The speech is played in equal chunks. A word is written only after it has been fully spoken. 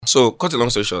So, cut a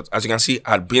long story short, as you can see,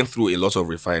 I'd been through a lot of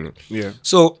refining. Yeah.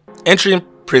 So, entering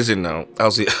prison now, I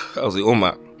was the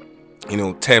Oma.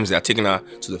 Tems, they are taking her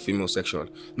to the female section.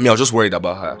 Me, I was just worried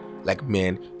about her. Like,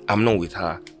 man, I'm not with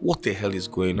her. What the hell is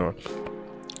going on?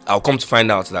 I'll come to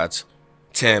find out that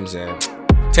Tems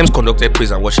conducted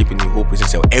praise and worship in the whole prison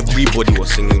cell. Everybody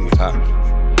was singing with her.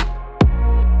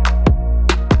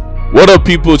 What up,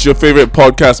 people? It's your favorite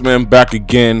podcast man back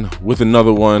again with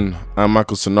another one. I'm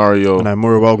Michael Scenario. And I'm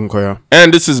Mura Walgunkoya.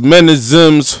 And this is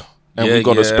Menisms. And we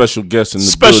got a special guest in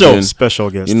the building. Special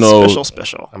guest.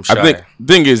 Special. I'm shy. I think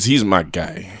thing is, he's my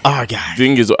guy. Our guy.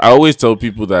 Thing is, I always tell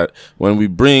people that when we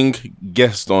bring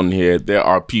guests on here, there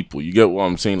are people. You get what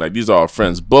I'm saying? Like, these are our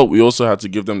friends. But we also have to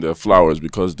give them their flowers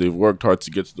because they've worked hard to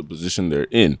get to the position they're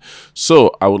in.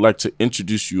 So I would like to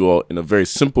introduce you all in a very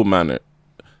simple manner.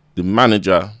 The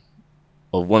manager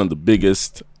of one of the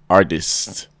biggest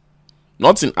artists.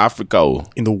 Not in Africa.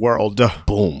 In the world.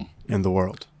 Boom. In the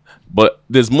world. But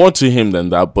there's more to him than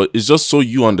that. But it's just so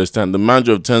you understand. The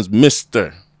manager of Tems,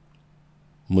 Mr.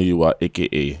 Muyiwa,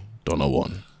 a.k.a.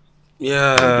 Donawon.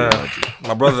 Yeah,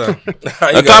 my brother.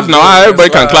 Clap now. Everybody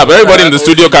can clap. Everybody in the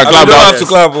studio can clap. You don't have to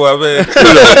clap.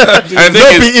 And the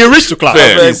thing is, he reached to clap.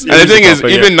 and the thing is,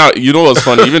 even now, you know what's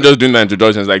funny? Even just doing the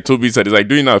introductions, like Toby said, it's like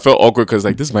doing that. I felt awkward because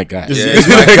like, this is my guy. It's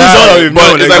my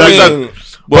guy.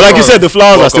 But like you said, the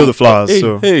flowers are still the flowers.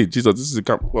 Hey, Jesus, this is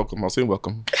a welcome. I'll say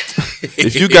welcome.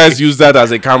 If you guys use that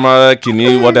as a camera,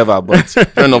 kidney, whatever, but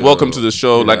welcome to the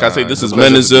show. Like I say, this is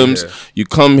Menisms. You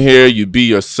come here, you be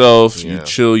yourself, you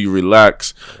chill, you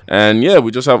relax, and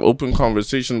we just have open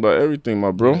conversation about everything,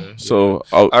 my bro. So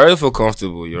I already feel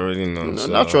comfortable. You already know. So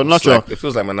Natural. like, it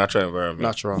feels like my natural environment.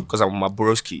 Natural. Because I'm my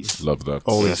broskies. love that.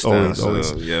 Always.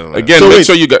 Yeah, man. Again, So make wait,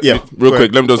 sure you get real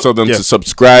quick. Let me just tell them to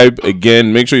subscribe.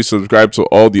 Again, make sure you subscribe to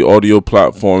all the audio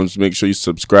platforms. Make sure you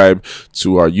subscribe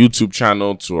to our YouTube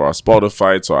channel, to our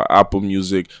Spotify, to our Apple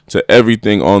Music, to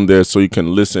everything on there, so you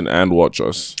can listen and watch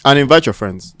us. And invite your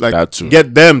friends. Like That too.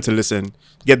 Get them to listen.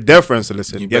 Get their friends to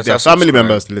listen. Get their family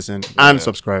members to listen and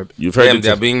subscribe. You've heard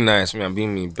They're being nice. Me, I'm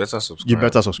being me. Better subscribe. You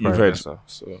better subscribe. You've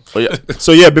heard. Better,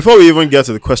 So before we even get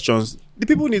to the questions, the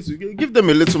people need to give them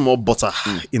a little more butter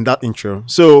in that intro.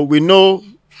 So we know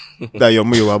that you're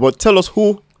Muyiwa, but tell us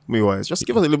who Muyiwa is. Just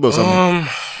give us a little bit of something.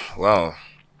 Wow.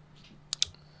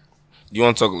 You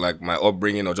want to talk like my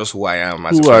upbringing or just who I am?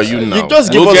 Who are you now? You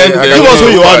just give us who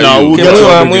you are now. We'll get to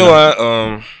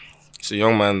Muyiwa, it's a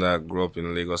young man that grew up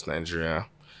in Lagos, Nigeria.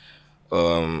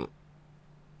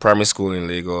 Primary school in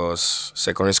Lagos,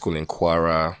 secondary school in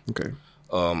Kwara. Okay.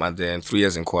 And then 3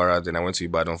 years in Kwara. Then I went to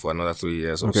Ibadan for another 3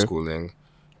 years of schooling.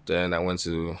 Then I went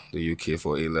to the UK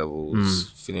for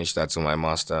A-levels, finished that to my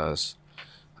master's.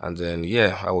 And then,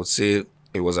 I would say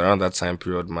it was around that time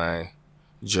period my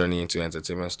journey into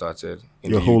entertainment started.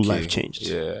 Your whole life changed.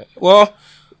 Yeah. Well,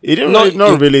 it didn't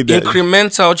not really that.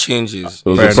 Incremental changes. It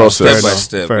was a process. Step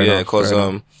by step.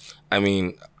 Because,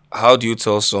 how do you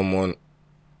tell someone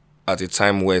at a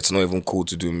time where it's not even cool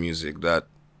to do music that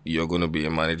you're going to be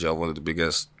a manager of one of the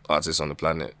biggest artists on the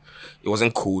planet? It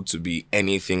wasn't cool to be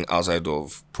anything outside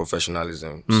of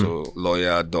professionalism. So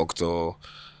lawyer, doctor,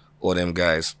 all them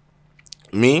guys.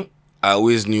 Me, I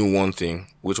always knew one thing,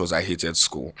 which was I hated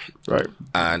school. Right.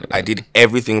 And I did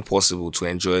everything possible to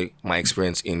enjoy my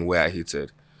experience in where I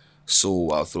hated.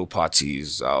 So I'll throw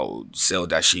parties, I'll sell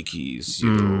dashikis,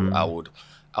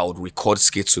 I would record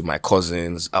skits with my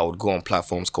cousins. I would go on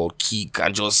platforms called Kik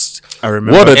and just... I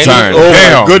remember. What a time.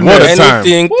 Damn, goodness. What a time.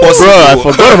 Anything possible. Bro, I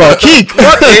forgot about Kik.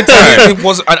 Anything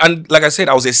possible. And like I said,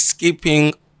 I was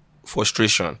escaping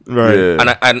frustration. Right.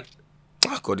 Yeah. And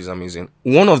God is amazing.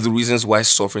 One of the reasons why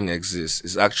suffering exists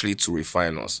is actually to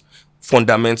refine us.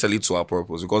 Fundamentally to our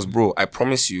purpose. Because, bro, I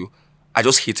promise you, I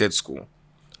just hated school.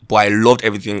 But I loved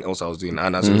everything else I was doing.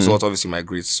 And as a result, obviously, my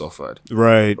grades suffered.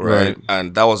 Right.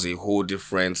 And that was a whole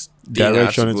different thing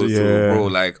Direction I had to go into, through, bro.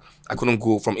 Like, I couldn't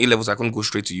go from A-levels, I couldn't go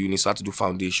straight to uni, so I had to do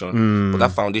foundation. But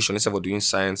that foundation, instead of doing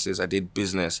sciences, I did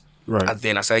business. Right. And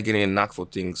then I started getting a knack for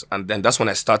things. And then that's when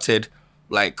I started,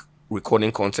 like,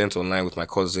 recording content online with my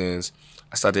cousins.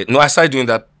 I started doing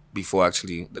that before,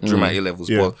 actually, during my A-levels.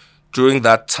 Yeah. But during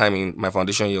that time in my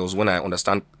foundation year was when I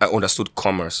understood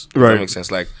commerce. If Right. that makes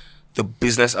sense. Like, the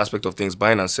business aspect of things,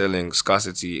 buying and selling,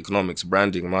 scarcity, economics,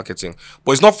 branding, marketing.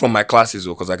 But it's not from my classes,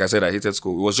 though, because like I said, I hated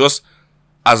school. It was just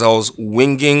as I was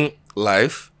winging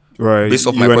life, based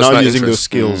off my You were personal now using interests.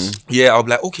 those skills. I'll be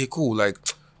like, okay, cool. Like,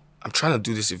 I'm trying to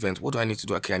do this event. What do I need to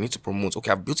do? Okay, I need to promote.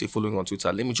 Okay, I've built a following on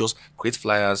Twitter. Let me just create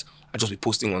flyers. I'll just be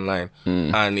posting online.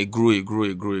 And it grew.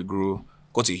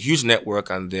 Got a huge network.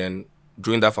 And then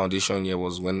during that foundation year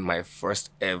was when my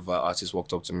first ever artist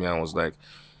walked up to me and was like,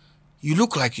 you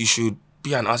look like you should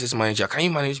be an artist manager. Can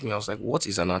you manage me? I was like, what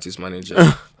is an artist manager?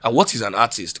 And what is an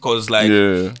artist? Because like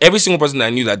every single person I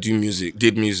knew that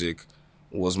did music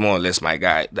was more or less my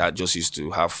guy that just used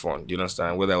to have fun. Do you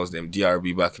understand? Whether it was them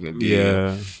DRB back in the day.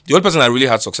 Yeah. The only person that really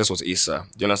had success was Issa.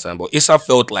 Do you understand? But Issa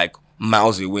felt like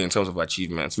miles away in terms of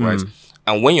achievements, right?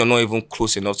 And when you're not even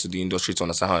close enough to the industry to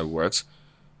understand how it works,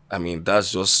 I mean,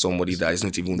 that's just somebody that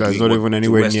isn't even That's doing not even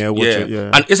anywhere near what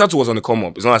And Issa too was on the come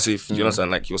up. It's not as if, you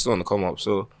understand, like he was still on the come up.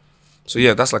 So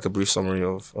yeah, that's like a brief summary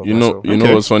of myself. You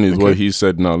know what's funny is what he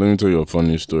said now. Let me tell you a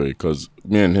funny story, because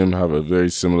me and him have a very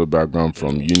similar background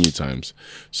from uni times.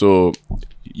 So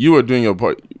you were doing your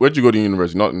part. Where'd you go to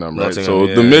university? Nottingham, right? So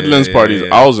the Midlands parties,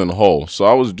 I was in Hull. So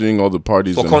I was doing all the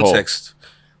parties in Hull. For context,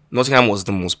 Nottingham was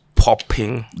the most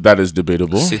popping That is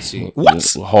debatable. city. What?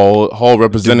 Hull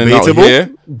representing Debatable? out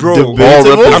here. Bro, Hull I'm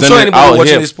sure representing anybody out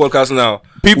watching here. this podcast now,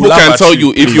 People will laugh can at tell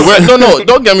you if you went. No,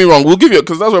 don't get me wrong. We'll give you,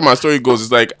 because that's where my story goes.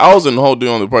 It's like I was in Hull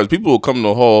doing all the parties. People will come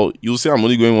to Hull. You'll say I'm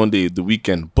only going one day the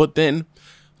weekend, but then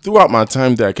throughout my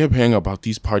time there, I kept hearing about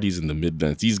these parties in the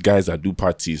Midlands. These guys that do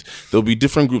parties. There'll be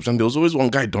different groups, and there was always one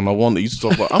guy, Donawon, that used to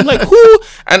talk about. I'm like, who?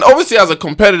 And obviously, as a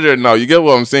competitor now, you get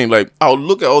what I'm saying. Like, I'll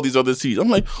look at all these other cities. I'm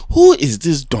like, who is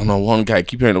this Donawon guy I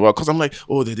keep hearing about? Because I'm like,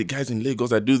 oh, they're the guys in Lagos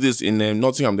that do this in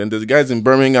Nottingham. Then there's the guys in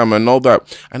Birmingham and all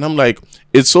that. And I'm like,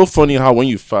 it's so funny how when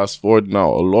you fast forward now,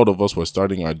 a lot of us were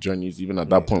starting our journeys even at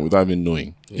that point without even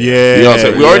knowing. Yeah. You know what I'm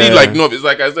saying? We already like know. It's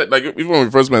like I said, like even when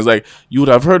we first met, it's like you would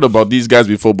have heard about these guys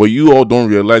before, but you all don't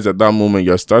realize at that moment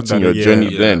you're starting your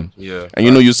journey then. Yeah. And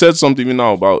you said something even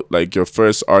now about like your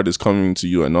first artist coming to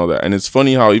you and all that. And it's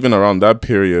funny how even around that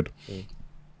period,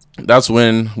 that's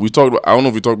when we talked about, I don't know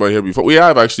if we talked about it here before. We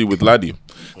have actually with Laddie.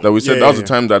 That we said that was the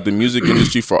time that the music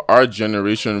industry for our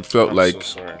generation felt like,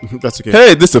 That's okay.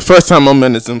 hey, this is the first time I'm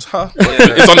Menisms. Huh?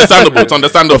 It's understandable. It's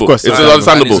understandable. Of course, it's it's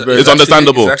understandable. It's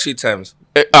understandable. It's actually Tems.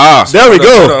 There we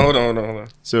go. Hold on.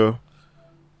 So,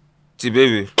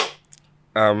 T-Baby,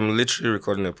 I'm literally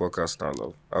recording a podcast now,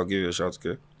 love. I'll give you a shout,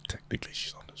 okay? Technically,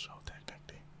 she's on the show.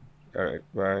 Technically. All right,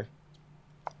 bye.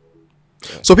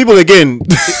 so people again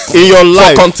in your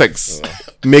life For context.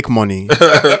 make money.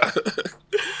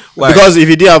 Why? Because if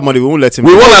he did have money, we won't let him.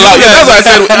 We won't allow you. That's why I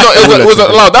said no. It was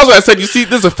allowed. That's why I said. You see,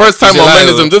 this is the first time It's a on lie,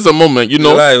 Menism. This is a moment, you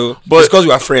know. But it's because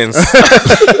we are friends.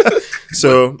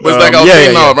 So, But it's like I was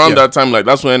saying now, around that time, like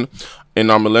that's when in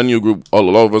our millennial group, a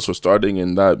lot of us were starting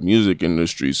in that music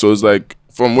industry. So it's like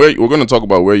from where we're going to talk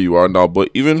about where you are now, but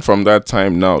even from that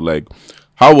time now, like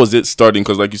how was it starting?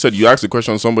 Because like you said, you asked the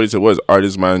question, somebody said, what is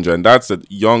artist manager? And that's a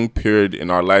young period in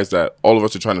our lives that all of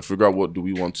us are trying to figure out what do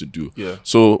we want to do. Yeah.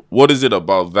 So what is it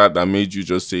about that made you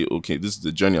just say, okay, this is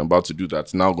the journey I'm about to do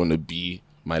that's now going to be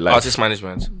my life? Artist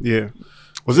management. Yeah.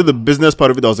 Was it the business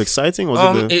part of it that was exciting? Or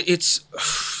was It's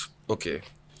okay.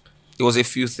 It was a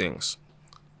few things.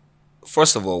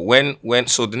 First of all, when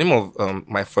so the name of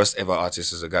my first ever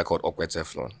artist is a guy called Okwe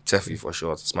Teflon. Tefi for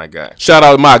short. It's my guy. Shout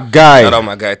out my guy. Shout out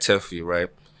my guy Tefi, right?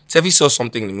 Tefi saw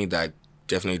something in me that I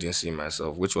definitely didn't see in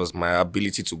myself, which was my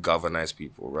ability to galvanize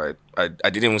people, right? I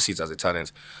didn't even see it as a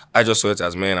talent. I just saw it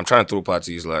as, man, I'm trying to throw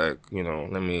parties, like,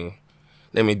 let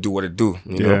me do what I do,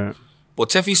 you know? But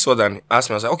Tefi saw that and asked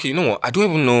me, I was like, okay, you know what? I don't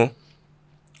even know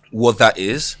what that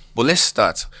is, but let's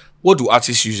start. What do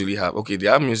artists usually have? Okay, they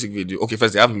have music video. Okay,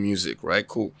 first they have music, right?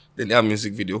 Cool. Then they have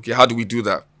music video. Okay, how do we do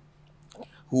that?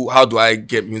 How do I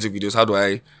get music videos? How do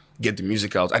I get the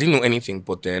music out? I didn't know anything,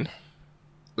 but then,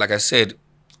 like I said,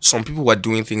 some people were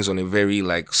doing things on a very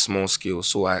like small scale.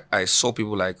 So I saw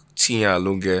people like Tia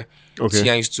Alunge. Okay.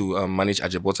 Tia used to manage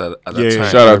Ajebota at that time.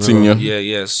 Shout out to you.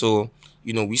 Yeah. So,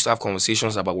 we used to have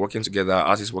conversations about working together,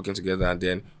 artists working together, and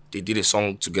then they did a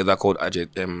song together called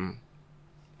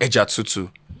Eja Tutu.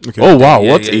 Okay. Oh wow,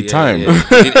 what a time. Yeah.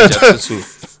 We did Eja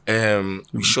Tutu.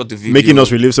 We shot the video. Making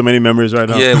us relive so many memories right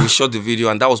now. Yeah, we shot the video,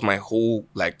 and that was my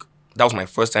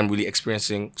first time really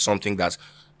experiencing something that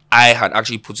I had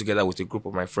actually put together with a group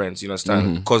of my friends, you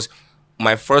understand? Because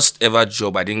my first ever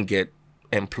job, I didn't get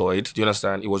employed, do you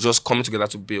understand? It was just coming together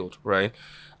to build, right?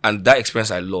 And that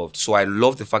experience I loved. So I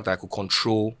loved the fact that I could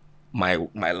control my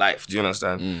life, do you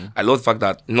understand? I love the fact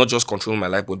that not just controlling my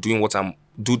life, but doing what I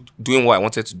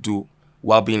wanted to do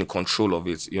while being in control of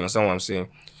it. You understand what I'm saying?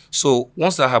 So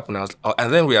once that happened, I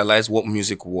then realized what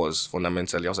music was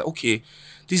fundamentally. I was like, okay,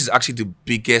 this is actually the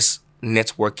biggest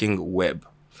networking web.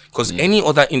 Because any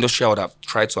other industry I would have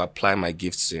tried to apply my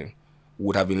gifts in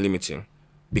would have been limiting.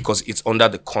 Because it's under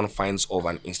the confines of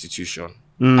an institution,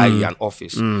 i.e. an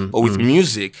office. But with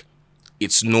music,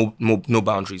 it's no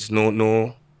boundaries.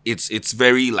 No, it's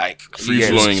very like Free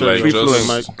flowing,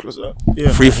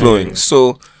 free flowing.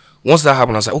 So once that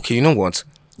happened, I was like, okay, you know what?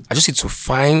 I just need to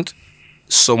find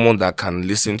someone that can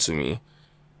listen to me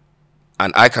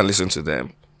and I can listen to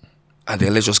them, and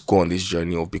then let's just go on this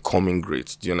journey of becoming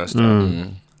great. Do you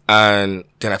understand? And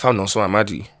then I found Nonso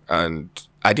Amadi, and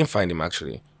I didn't find him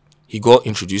actually. He got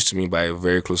introduced to me by a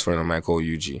very close friend of mine called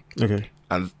UG. Okay.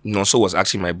 And Nonso was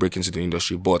actually my break into the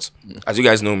industry. But as you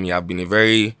guys know me, I've been a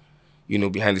very,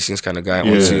 behind the scenes kind of guy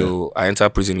until I entered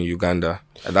prison in Uganda.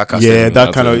 And that casted me.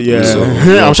 that kind of, So,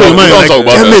 I'm sure you might like,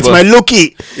 damn it, my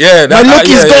Loki. Yeah, My look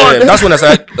is gone. Yeah. That's when I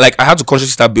started, I had to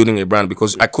consciously start building a brand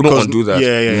because I couldn't undo that.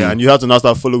 Yeah. And you have to now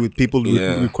start following with people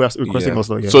requesting Yeah. us.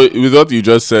 Like, So with what you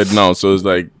just said now, so it's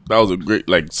like that was a great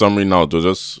summary now to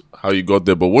just how you got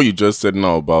there. But what you just said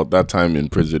now about that time in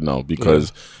prison now,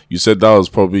 because you said that was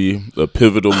probably a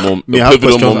pivotal moment,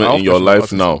 in your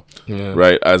life now,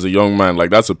 right? As a young man,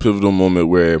 like that's a pivotal moment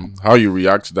where how you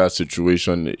react to that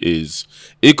situation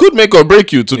it could make or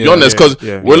break you. To be honest, because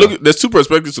there's two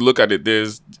perspectives to look at it.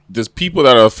 There's people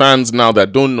that are fans now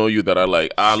that don't know you that are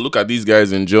like, look at these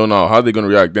guys in jail now. How are they gonna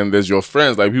react? Then there's your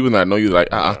friends, like people that know you, like,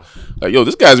 like yo,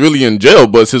 this guy's really in jail,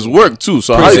 but it's his work too.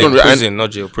 So how are you gonna react? Prison,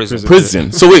 not jail.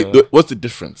 Prison. So wait, what's the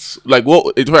difference? Like,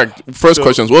 what? In fact, first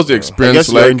questions. What's the experience I guess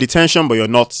like? you're in detention, but you're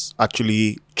not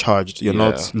actually charged. You're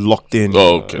not locked in.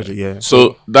 Oh, okay. Yeah.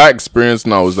 So that experience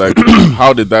now is like,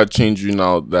 how did that change you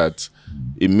now that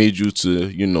it made you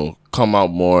to, come out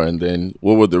more? And then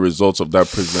what were the results of that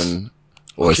prison?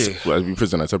 Or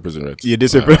prison, I said prison, right? Yeah,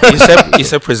 this You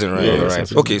said prison, right? Yeah, Right.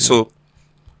 prison.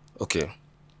 Okay.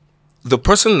 The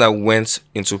person that went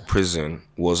into prison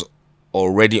was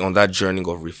already on that journey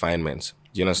of refinement.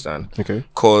 Do you understand? Okay.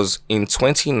 Because in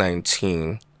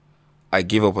 2019, I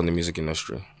gave up on the music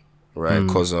industry, right?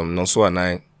 Because Nonso and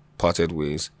I parted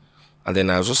ways. And then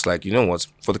I was just like, you know what?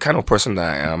 For the kind of person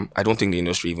that I am, I don't think the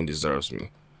industry even deserves me.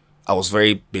 I was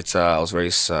very bitter. I was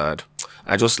very sad.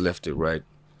 I just left it, right?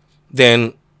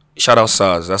 Then, shout out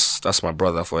Saz. That's my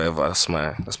brother forever. That's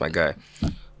my guy.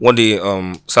 One day,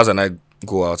 Saz and I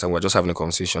go out and we're just having a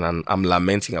conversation, and I'm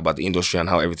lamenting about the industry and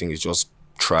how everything is just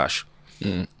trash.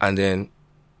 And then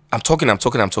I'm talking, and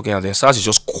then Saz is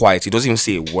just quiet. He doesn't even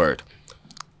say a word.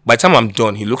 By the time I'm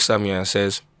done, he looks at me and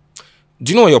says,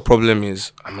 do you know what your problem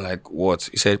is? I'm like, what?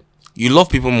 He said, you love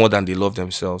people more than they love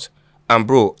themselves. And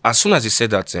bro, as soon as he said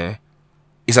that,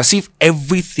 it's as if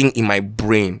everything in my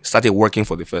brain started working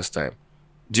for the first time.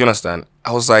 Do you understand?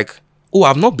 I was like, oh,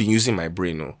 I've not been using my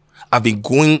brain. No. I've been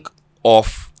going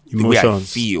off the way I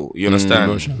feel. You understand?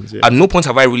 Emotions, yeah. At no point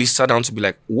have I really sat down to be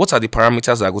like, what are the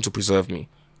parameters that are going to preserve me?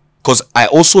 Because I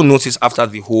also noticed after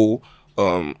the whole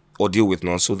ordeal with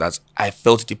Nonso that I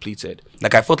felt depleted.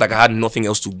 Like I felt like I had nothing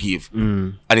else to give.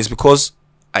 And it's because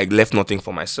I left nothing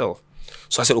for myself.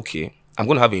 So I said, okay, I'm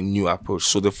going to have a new approach.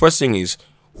 So the first thing is,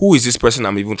 who is this person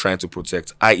I'm even trying to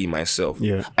protect? I.e. myself.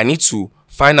 Yeah. I need to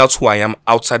find out who I am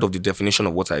outside of the definition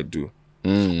of what I do.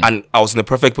 And I was in the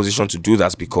perfect position to do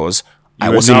that because I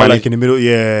wasn't now like in the middle.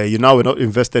 Yeah, you now were not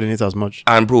invested in it as much.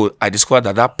 And bro, I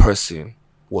discovered that person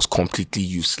was completely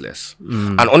useless.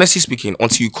 And honestly speaking,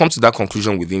 until you come to that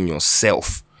conclusion within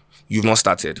yourself, you've not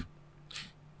started.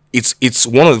 It's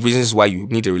one of the reasons why you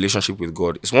need a relationship with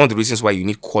God. It's one of the reasons why you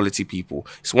need quality people.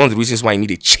 It's one of the reasons why you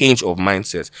need a change of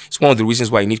mindset. It's one of the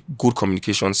reasons why you need good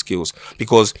communication skills.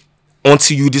 Because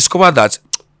until you discover that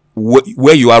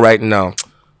where you are right now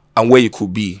and where you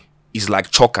could be is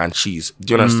like chalk and cheese.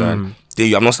 Do you understand? Then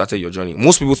you have not started your journey.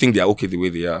 Most people think they are okay the way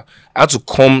they are. I had to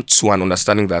come to an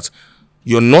understanding that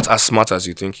you're not as smart as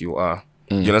you think you are.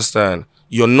 You understand?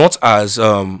 You're not as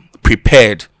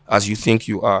prepared as you think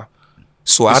you are.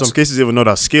 So in some cases, even not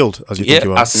as skilled as you think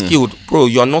you are. As skilled, bro,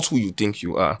 you're not who you think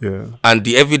you are. Yeah. And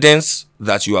the evidence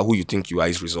that you are who you think you are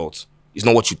is results. It's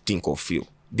not what you think or feel.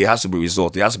 There has to be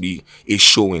result. There has to be a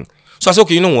showing. So I said,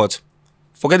 okay, you know what?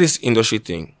 Forget this industry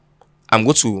thing. I'm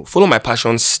going to follow my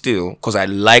passion still because I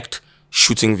liked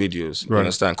shooting videos. You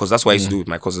understand? Because that's what I used to do with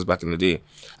my cousins back in the day.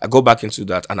 I go back into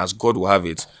that, and as God will have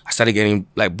it, I started getting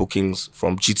like bookings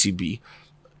from GTB,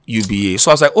 UBA.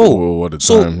 So I was like, what a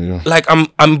time, like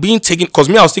I'm being taken, because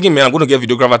me, I was thinking, man, I'm going to get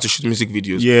videographer to shoot music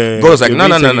videos. Yeah. God was like, no.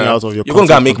 You're You're going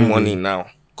to make money now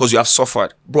because you have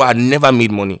suffered. Bro, I never made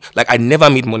money. Like, I never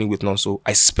made money with Nonso.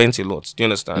 I spent a lot. Do you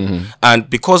understand? And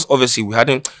because obviously we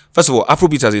hadn't, first of all,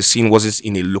 Afrobeat as a scene wasn't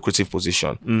in a lucrative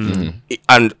position.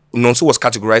 And Nonso was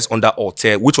categorized under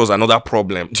Alter, which was another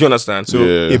problem. Do you understand? So,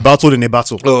 a battle in a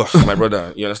battle. oh, my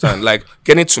brother, you understand? Like,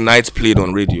 getting Tonight played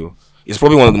on radio is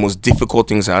probably one of the most difficult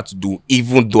things I had to do,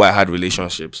 even though I had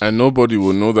relationships. And nobody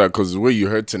will know that because the way you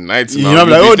heard Tonight, You now,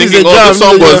 know, like, you'll be this thinking, is a jam, this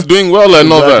song this is was a- doing well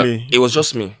and all that. Exactly. It was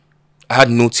just me. I had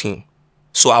no team.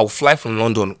 So I would fly from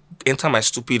London, enter my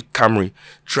stupid Camry,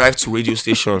 drive to radio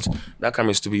stations. That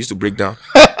Camry is stupid, it used to break down.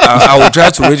 I would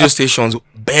drive to radio stations,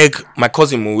 beg my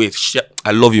cousin Moe.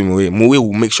 I love you, Moe. Moe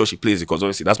will make sure she plays it because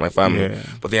obviously that's my family. Yeah.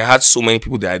 But then I had so many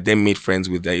people that I then made friends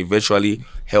with that eventually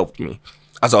helped me.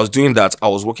 As I was doing that, I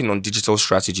was working on digital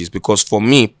strategies because for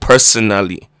me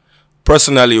personally,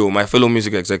 my fellow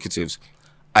music executives,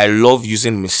 I love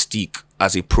using Mystique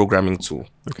as a programming tool.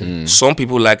 Okay. Some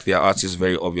people like their artists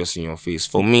very obvious in your face.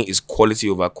 For me, it's quality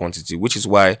over quantity, which is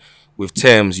why with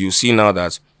Tems, you see now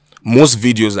that most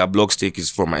videos that blogs take is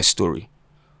from my story,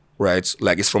 right?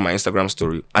 Like it's from my Instagram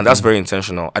story. And that's very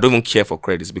intentional. I don't even care for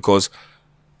credits because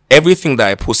everything that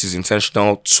I post is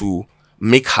intentional to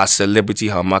make her celebrity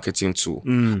her marketing tool.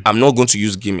 I'm not going to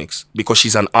use gimmicks because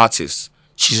she's an artist.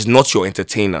 She's not your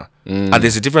entertainer. And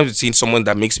there's a difference between someone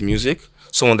that makes music,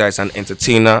 someone that is an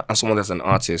entertainer, and someone that's an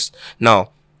artist.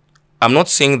 Now, I'm not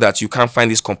saying that you can't find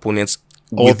these components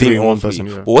within one person.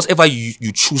 Yeah. But whatever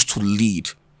you choose to lead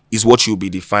is what you'll be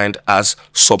defined as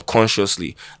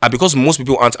subconsciously. And because most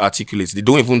people aren't articulate,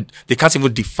 they can't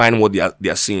even define what they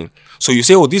are seeing. So you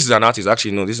say, oh, this is an artist.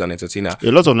 Actually, no, this is an entertainer.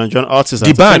 A lot of Nigerian artists are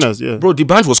entertainers, yeah. Bro,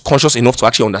 D'banj was conscious enough to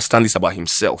actually understand this about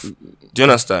himself. Do you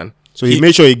understand? So he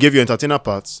made sure he gave you entertainer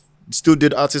parts, still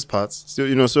did artist parts,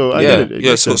 still, so I get it.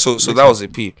 Yeah, so that was a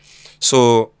P.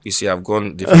 So you see, I've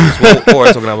gone different. what are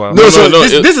you talking about?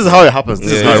 This is how it happens.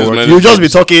 This is how it works. You'll just be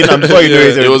talking, and before you know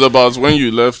it, it was about when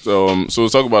you left. So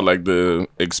let's talk about like the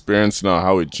experience now,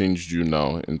 how it changed you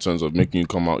now in terms of making you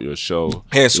come out your shell.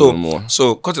 Yeah,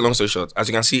 so cut a long story short, as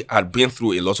you can see, I'd been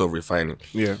through a lot of refining.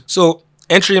 Yeah. So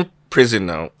entering prison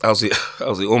now, I was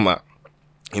the Omar.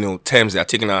 Tems, they're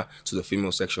taking her to the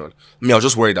female section. I was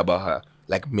just worried about her.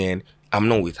 Like, man, I'm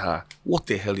not with her. What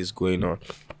the hell is going on?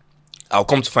 I'll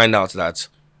come to find out that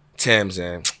Tems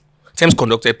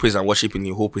conducted praise and worship in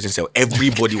the whole prison cell.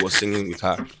 Everybody was singing with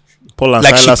her. Paul and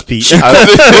Silas P. She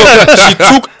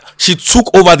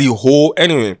took over the whole.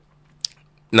 Anyway,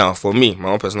 now for me, my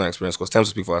own personal experience, because Tems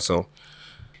will speak for herself.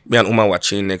 Me and Uma were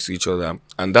chained next to each other,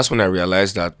 and that's when I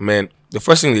realized that, man, the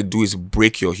first thing they do is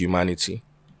break your humanity.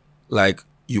 Like,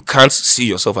 you can't see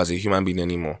yourself as a human being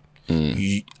anymore.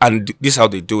 And this is how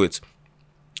they do it.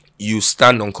 You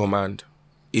stand on command.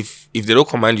 If they don't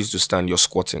command you to stand, you're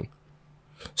squatting.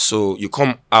 So you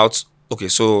come out. Okay,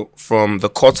 so from the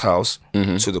courthouse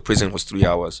to the prison was 3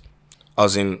 hours. I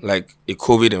was in like a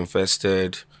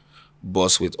COVID-infested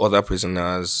bus with other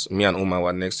prisoners. Me and Uma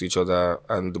were next to each other,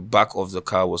 and the back of the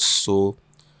car was so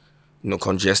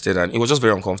congested, and it was just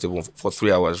very uncomfortable for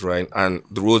 3 hours, right? And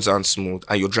the roads aren't smooth,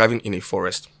 and you're driving in a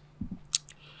forest.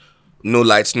 No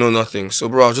lights, no nothing. So,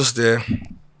 bro, I was just there,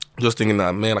 just thinking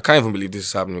that, man, I can't even believe this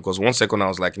is happening, because one second I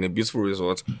was like in a beautiful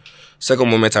resort. Second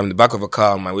moment, I'm in the back of a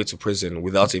car on my way to prison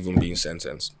without even being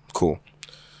sentenced. Cool.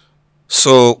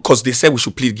 So, because they said we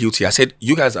should plead guilty. I said,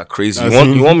 you guys are crazy.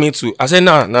 You want me to? I said,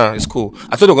 nah, it's cool.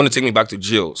 I thought they were going to take me back to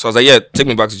jail. So I was like, yeah, take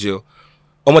me back to jail.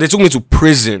 They took me to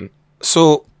prison.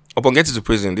 So, upon getting to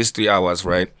prison, these 3 hours,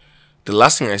 right? The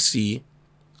last thing I see,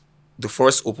 the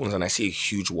forest opens and I see a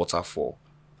huge waterfall.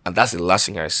 And that's the last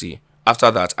thing I see. After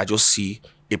that, I just see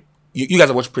you guys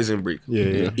have watched Prison Break.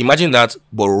 Yeah. Imagine that,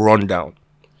 but run down.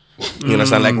 You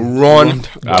understand? Like run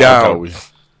down.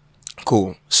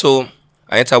 Cool. So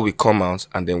I enter, we come out,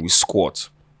 and then we squat.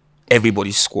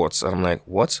 Everybody squats. And I'm like,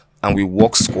 what? And we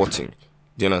walk squatting.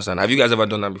 Do you understand? Have you guys ever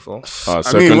done that before?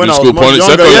 Secondary school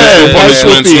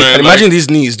punishment. Imagine these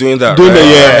knees doing that.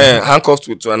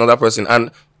 Handcuffed to another person.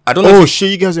 And I don't know. Oh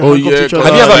shit! You guys are handcuffed to each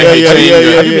other.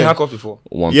 Have you been handcuffed before?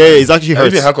 It's actually hurts. Have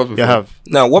you been handcuffed before? Yeah, I have.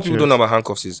 Now, what people don't know about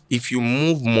handcuffs is if you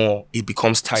move more, it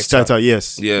becomes tighter. Tighter,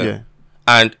 yes. Yeah.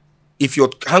 And if you're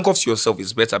handcuffed to yourself,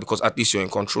 it's better because at least you're in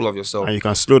control of yourself. And you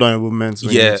can slow down your movements.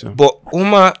 But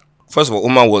Uma, first of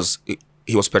all,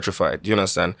 he was petrified. Do you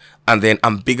understand? And then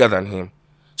I'm bigger than him.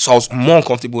 So I was more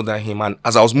uncomfortable than him. And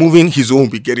as I was moving, his own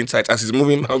would be getting tight. As he's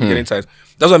moving, I'll be getting tight.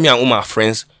 That's why me and Uma are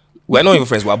friends. We're not even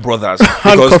friends, we're brothers.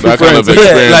 Because that kind of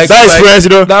experience. That is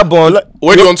friends, That bond.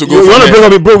 Where do you want to go? You want to bring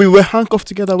up it, bro? We were handcuffed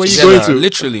together. Where you going to?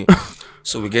 Literally.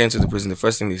 So we get into the prison. The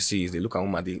first thing they see is they look at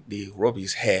Uma. They rub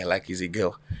his hair like he's a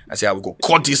girl. I say, I will go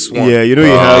cut this one. Yeah, you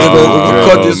have. We go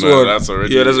cut this one. That's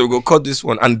already. Yeah, we go cut this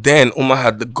one. And then Uma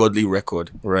had the godly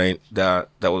record, right? That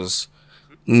was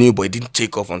new, but it didn't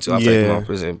take off until after he came out of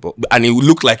prison. And it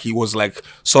looked like he was like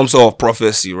some sort of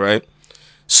prophecy, right?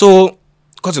 So,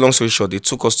 cut a long story short, they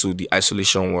took us to the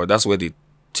isolation ward. That's where they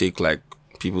take like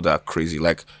people that are crazy.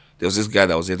 Like there was this guy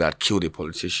that was there that killed a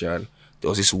politician. There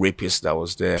was this rapist that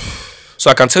was there.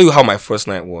 So I can tell you how my first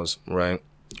night was, right?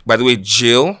 By the way,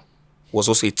 jail was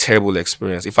also a terrible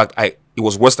experience. In fact, it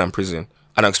was worse than prison.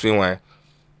 And I'll explain why.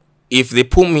 If they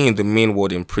put me in the main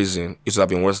ward in prison, it would have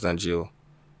been worse than jail.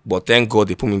 But thank God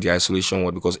they put me in the isolation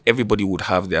ward because everybody would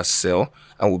have their cell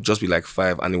and would just be like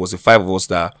 5. And it was the 5 of us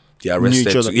that they arrested.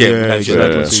 each other. Yeah, Yeah, we knew each exactly.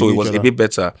 other. So Knew it each was a other. bit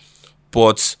better.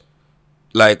 But,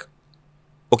 like,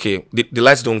 okay, the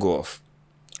lights don't go off.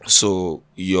 So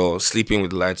you're sleeping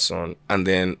with the lights on. And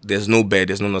then there's no bed,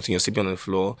 there's no nothing. You're sleeping on the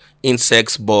floor.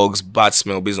 Insects, bugs, bad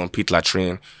smell based on pit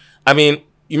latrine. I mean,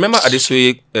 you remember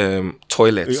Adesoye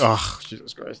toilets? Ah,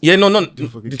 Jesus Christ. Yeah, no, fucking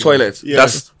the kill toilets. me. Yeah.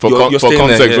 That's For you're for staying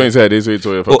context, there, yeah. when you say this way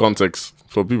to for context,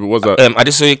 for people, what's that?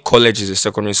 Adesoye College is a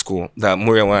secondary school that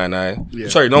Muriawa and I. Yeah.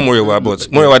 Sorry, not Muriawa, but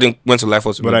Muriawa didn't went to Life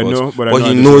House. But I know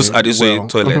he knows Adesoye Adesoye well.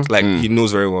 toilet. Like he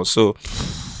knows very well. So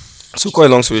quite a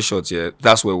long story short, yeah,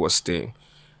 that's where we was staying.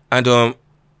 And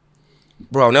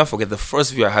bro, I'll never forget the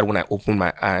first view I had when I opened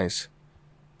my eyes.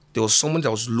 There was someone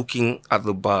that was looking at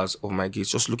the bars of my gates,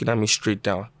 just looking at me straight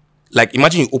down. Like,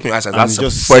 imagine you open your eyes and that's the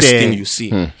just first stare. thing you see.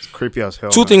 It's creepy as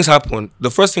hell. Two man. things happened. The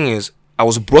first thing is, I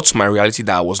was brought to my reality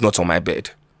that I was not on my bed.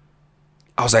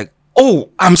 I was like, oh,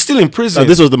 I'm still in prison. And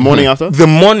this was the morning after? The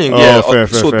morning, Oh, yeah. fair,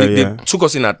 So fair, they yeah. took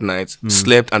us in at night,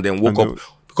 slept, and then woke And up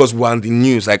because we were on the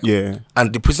news. Like, Yeah.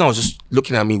 And the prisoner was just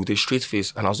looking at me with a straight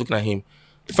face, and I was looking at him.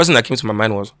 The first thing that came to my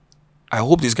mind was, I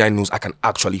hope this guy knows I can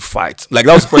actually fight. Like,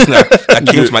 that was the first thing that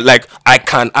came to my, like, I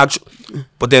can actually.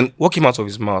 But then what came out of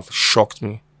his mouth shocked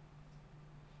me.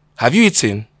 Have you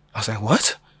eaten? I was like,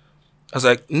 what? I was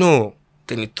like, no.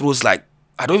 Then he throws like,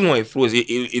 I don't even know what he throws.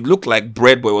 It looked like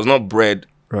bread, but it was not bread.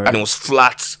 Right. And it was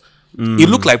flat. It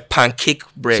looked like pancake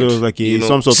bread. So it was like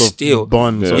some sort of stale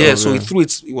bun. Yeah. sort Yeah, of, so he threw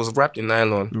it. It was wrapped in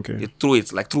nylon. Okay. He threw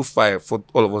it, like through fire for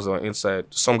all of us that were inside.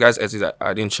 Some guys ate it.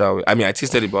 I didn't shower. I mean, I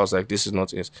tasted it, but I was like, this is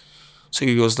not it. So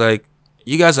he was like,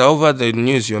 you guys are over the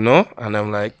news, you know? And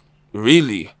I'm like,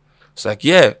 really? It's like,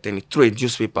 yeah. Then he threw a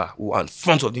newspaper in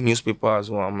front of the newspaper as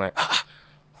well. I'm like,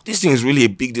 this thing is really a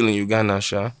big deal in Uganda,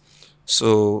 Sha.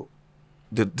 So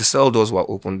the cell doors were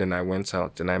open. Then I went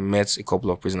out. Then I met a couple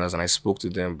of prisoners and I spoke to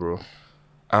them, bro.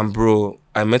 And bro,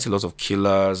 I met a lot of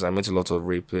killers. I met a lot of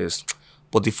rapists.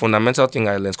 But the fundamental thing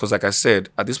I learned, because like I said,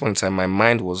 at this point in time, my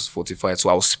mind was fortified. So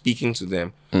I was speaking to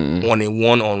them on a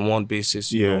one-on-one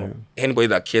basis. You know? Anybody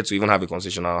that cared to even have a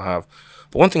conversation, I'll have.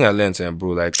 But one thing I learned, bro,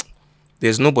 like,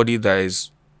 there's nobody that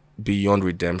is beyond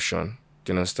redemption.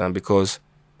 Do you understand? Because,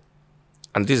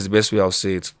 and this is the best way I'll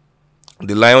say it,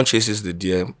 the lion chases the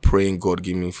deer, praying, God,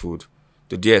 give me food.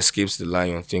 The deer escapes the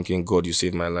lion, thinking, God, you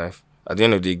saved my life. At the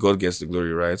end of the day, God gets the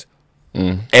glory, right?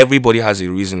 Everybody has a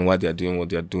reason why they're doing what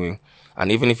they're doing.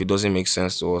 And even if it doesn't make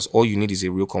sense to us, all you need is a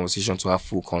real conversation to have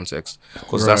full context.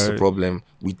 Because that's the Right. problem.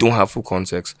 We don't have full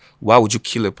context. Why would you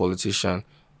kill a politician?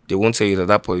 They won't tell you that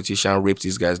that politician raped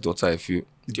this guy's daughter if you...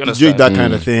 Do you understand? That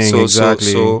kind of thing.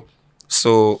 Exactly.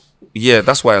 So, yeah,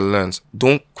 that's why I learned.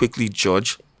 Don't quickly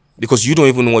judge because you don't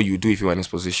even know what you do if you're in this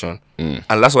position. And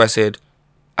that's why I said,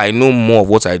 I know more of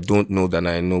what I don't know than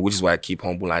I know, which is why I keep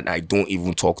humble and I don't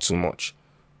even talk too much.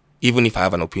 Even if I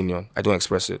have an opinion, I don't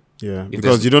express it. Yeah, If because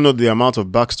there's- you don't know the amount of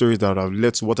backstories that have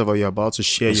led to whatever you're about to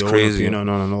share. It's Your crazy. own opinion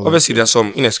on. Obviously, there's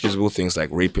some inexcusable things like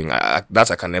raping.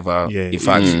 That I can never. Yeah, In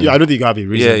fact, I don't think you have a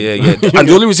reason. yeah. And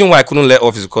the only reason why I couldn't let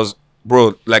off is because,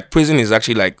 bro, like prison is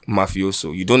actually like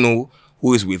mafioso. You don't know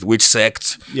who is with which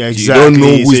sect. Yeah, You exactly. don't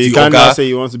know who's so you the can't oga. now say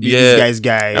you want to be Yeah. this guy's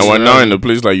guy. And we're now in a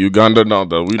place like Uganda now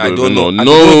that we I don't don't even know. know. I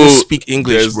No, don't even speak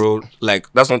English, there's- bro. Like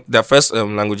that's not their first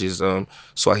language is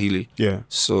Swahili. Yeah.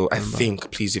 So I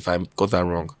think, please, if I got that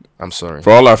wrong, I'm sorry.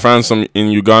 For all our fans in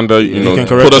Uganda, you know, can put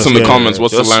correct us us, in the yeah, comments.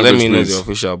 What's Just the language, let me know please? the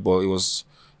official, but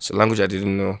it's a language I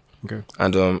didn't know. Okay.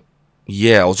 And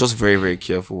yeah, I was just very, very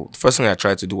careful. The first thing I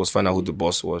tried to do was find out who the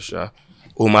boss was. Yeah.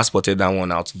 Omar spotted that one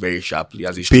out very sharply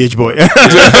as a PH boy. as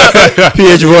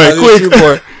PH boy, a quick. street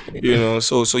boy. You know,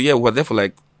 so yeah, we were there for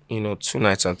like 2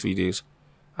 nights and 3 days,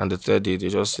 and the third day they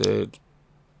just said,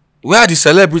 "Where are the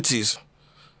celebrities?"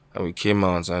 And we came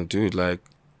out and dude, like,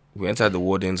 we entered the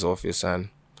warden's office and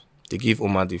they gave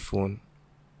Omar the phone,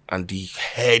 and the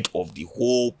head of the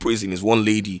whole prison is one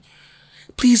lady.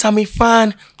 Please, I'm a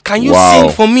fan. Can you Wow.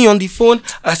 sing for me on the phone?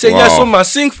 I said, yes, Wow. Omar,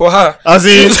 sing for her. As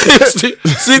in,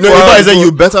 sing no, for if her. I said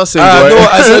you better sing, boy. No,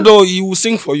 I said, oh, he will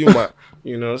sing for you,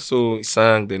 man. So he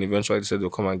sang. Then eventually they said they'll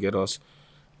come and get us.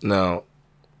 Now,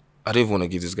 I don't even want to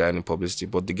give this guy any publicity,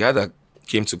 but the guy that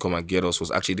came to come and get us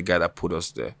was actually the guy that put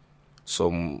us there.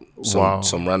 Some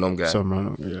random guy. Some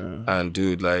random, yeah. And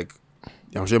dude, like,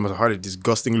 I'm sure he must have had a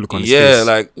disgusting look on his yeah,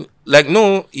 face. like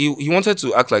no, he wanted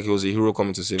to act like he was a hero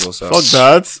coming to save us. Fuck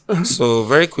that. So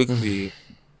very quickly,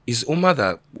 it's Omar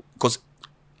that, because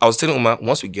I was telling Omar,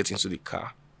 once we get into the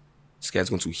car, this guy's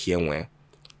going to hear when.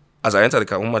 As I entered the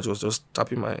car, Omar was just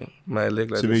tapping my leg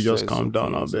like So this. me just It's calm okay,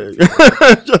 down, I it's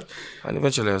beg. okay. And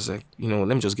eventually I was like, let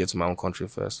me just get to my own country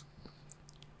first.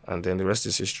 and then the rest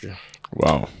is history.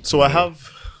 Wow. So I have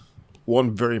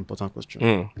one very important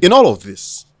question. In all of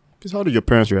this, please, how did your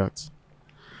parents react?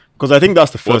 Because I think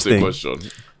that's the What's first the thing.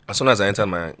 question? As soon as I entered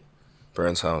my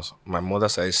parents' house, my mother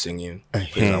started singing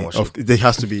praise and worship. There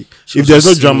has to be. She If was there's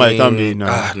no just drama, it can't be. singing.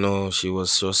 No. No, she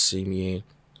was just singing.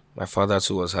 My father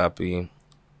too was happy.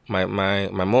 My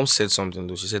mom said something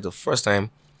though. She said the first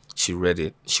time she read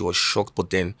it, she was shocked, but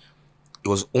then it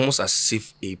was almost as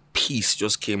if a peace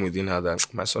just came within her that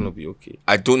my son will be okay.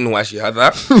 I don't know why she had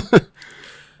that.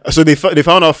 So they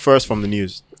found out first from the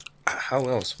news. How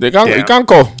else? They can't. Damn. You can't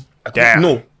call. Damn.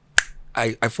 No,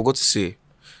 I forgot to say.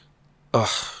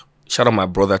 Shout out my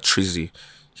brother Trizzy.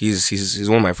 He's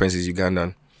one of my friends. He's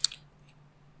Ugandan.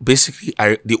 Basically,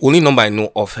 the only number I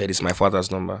know offhand is my father's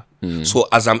number. So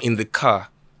as I'm in the car,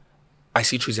 I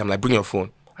see Trizzy. I'm like, bring your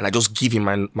phone, and I just give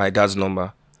him my dad's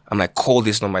number. I'm like, call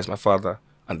this number. It's my father.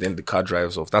 And then the car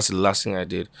drives off. That's the last thing I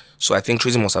did. So I think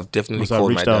Trizzy must have definitely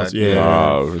called my reached out, dad. yeah.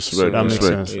 Wow, respect. So that makes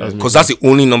respect. sense. Because that's the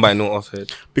only number I know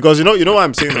offhand. Because you know why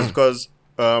I'm saying this? Because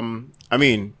I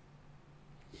mean,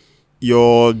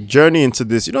 your journey into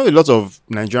this, a lot of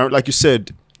Nigerian, like you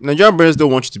said, Nigerian parents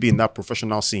don't want you to be in that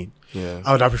professional scene. Yeah.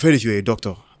 I would have preferred if you were a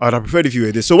doctor. I would have preferred if you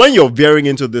were this. So when you're veering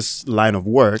into this line of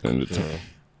work,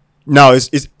 now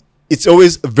it's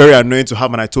always very annoying to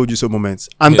have an I told you so moments.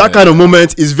 And that kind of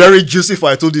moment is very juicy for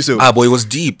I told you so. But it was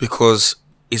deep because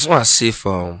it's not as if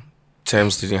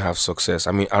Tems didn't have success.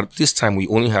 I mean, at this time, we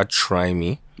only had Try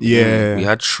Me. Yeah. We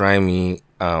had Try Me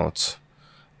out.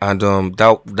 And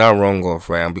that rung off,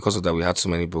 right? And because of that, we had so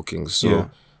many bookings. So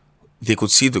they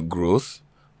could see the growth.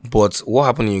 But what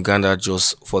happened in Uganda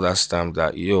just for that stamp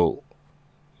that,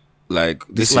 like,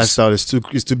 This lifestyle is too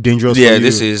dangerous yeah, for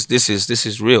you. this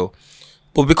is real.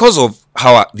 But because of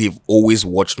how they've always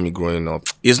watched me growing up,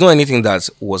 it's not anything that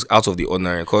was out of the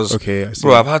ordinary. Because, I see.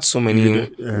 bro, I've had so many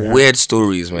weird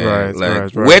stories, man.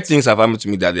 Right. Weird things have happened to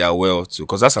me that they are well too.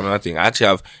 Because that's another thing. I actually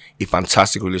have a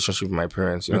fantastic relationship with my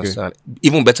parents. You understand?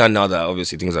 Even better now that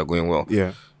obviously things are going well.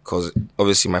 Yeah. Because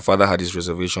obviously my father had his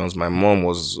reservations. My mom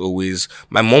was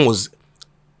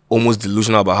almost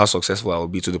delusional about how successful I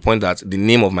would be, to the point that the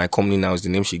name of my company now is the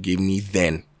name she gave me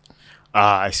then.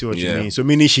 I see what you mean. So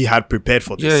meaning she had prepared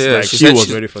for this. Yeah. Like, she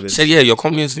was ready for this. She said, your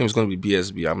company's name is going to be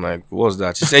BSB. I'm like, what's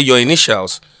that? She said, your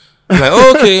initials. I'm like,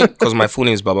 oh, okay. Because my full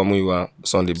name is Baba Muyiwa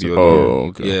Sunday Bio. Oh,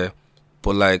 okay. Yeah.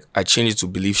 But like, I changed it to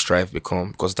Believe, Strive,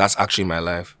 Become, because that's actually my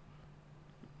life.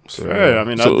 So, I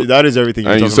mean, that is everything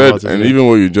you're And you talking said, about. and even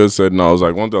what you just said now, I was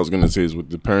like, one thing I was going to say is with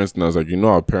the parents, and I was like,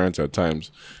 our parents at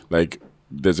times, like,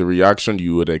 there's a reaction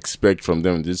you would expect from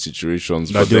them in these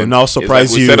situations. That they'll now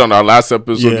surprise we you. said on our last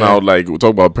episode now, like, we talk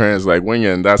about parents, like, when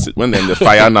they're in the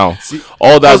fire now,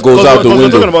 all that goes out the we're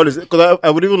window. talking about this, because I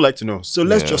would even like to know. So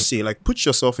let's just say, like, put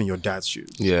yourself in your dad's shoes.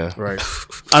 Yeah. Right.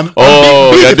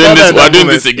 You're doing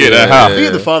this again. Be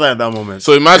the father at that moment.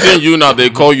 So imagine you now, they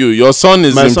call you, your son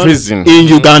is My in son prison. in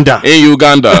Uganda. In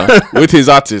Uganda with his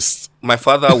artist. My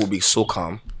father will be so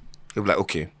calm. He'll be like,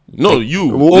 okay. No,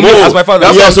 you. As my father.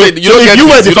 That's what I'm so saying. if you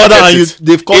were the father and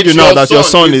they've called you now that your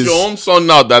son is... your own son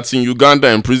now that's in Uganda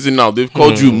in prison now. They've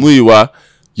called you Muyiwa.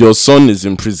 Your son is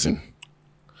in prison.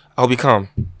 I'll be calm.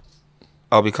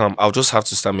 I'll just have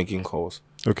to start making calls.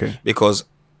 Okay. Because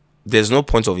there's no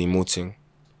point of emoting.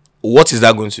 What is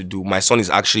that going to do? My son is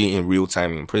actually in real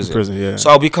time in prison. Yeah. So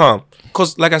I'll be calm.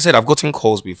 Because like I said, I've gotten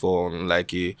calls before on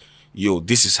like,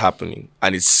 this is happening.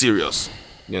 And it's serious.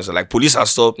 So like police have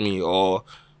stopped me, or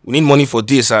we need money for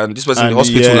this, and this person in the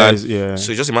hospital.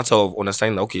 So it's just a matter of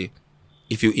understanding that, okay,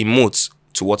 if you emote,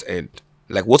 to what end?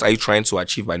 Like, what are you trying to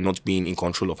achieve by not being in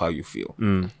control of how you feel?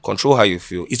 Control how you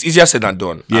feel. It's easier said than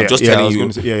done. I'm just telling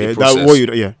you. The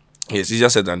process. Yeah, it's easier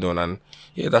said than done, and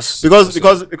that's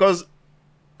because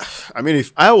I mean,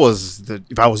 if I was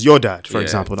your dad, for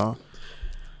example, now.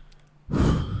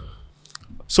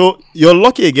 So you're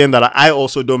lucky again that I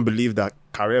also don't believe that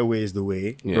career way is the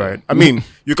way, right? I mean,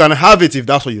 you can have it if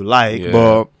that's what you like,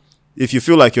 but if you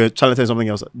feel like you're challenging something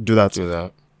else, do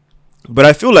that. But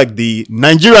I feel like the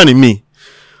Nigerian in me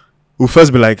will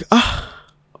first be like,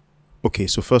 okay,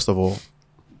 so first of all,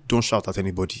 don't shout at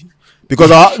anybody.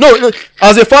 Because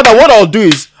as a father, what I'll do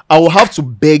is I will have to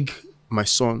beg my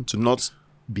son to not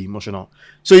be emotional.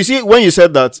 So you see, when you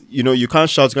said that, you can't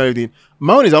shout, kind of thing,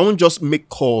 my own is I won't just make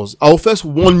calls. I will first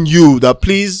warn you that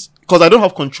please, because I don't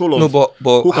have control of. No,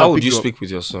 but how would you speak with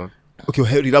your son? Okay,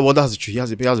 that's true. He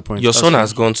has a point. Your son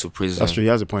has gone to prison. That's true. He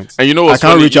has a point. And you know what's I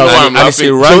can't reach out. I'm and it's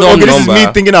a laughing. random This is number.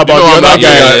 me thinking about the other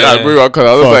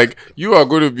guy. I was like, you are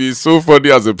going to be so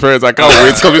funny as a parent. I can't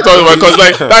wait because we talking about because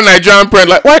like that Nigerian parent,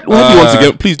 like, why do you want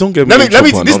to get? Please don't get me. Let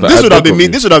me. This would have been me.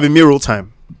 This would have been me real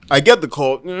time. I get the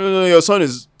call. No, your son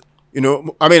is you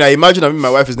know, I mean, I imagine my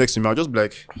wife is next to me. I'll just be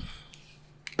like,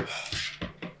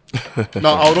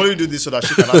 no, I would only do this so that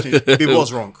she can actually, baby,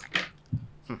 what's wrong?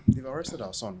 They've arrested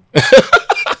our son.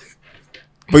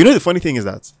 But you know, the funny thing is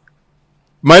that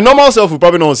my normal self will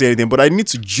probably not say anything, but I need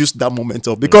to juice that moment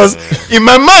up because in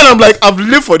my mind, I'm like, I've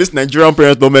lived for this Nigerian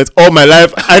parent moment all my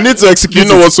life. I need to execute.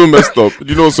 You know what's so messed up?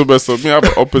 Me, I have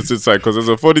the opposite side because there's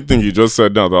a funny thing you just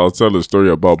said now that I'll tell a story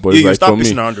about. But it's like for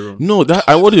me, around the room. No, that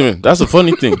I wouldn't even. That's a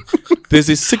funny thing. There's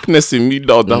a sickness in me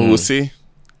now that will say,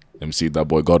 "Let me see that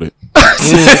boy got it."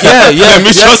 Yeah. Let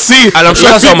me just see. And I'm sure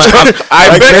that's how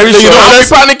I bet you know. I'm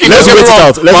panicking. Let's wait it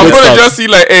out. My phone just see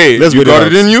like, hey, you got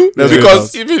it in you.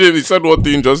 Because even if he said one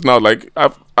thing just now, like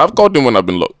I've called him when I've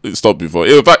been stopped before.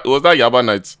 In fact, was that Yaba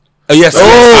night? Yes.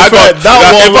 I got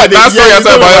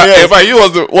that. In fact, he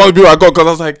was the one people I got because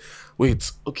I was like,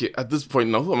 wait, okay, at this point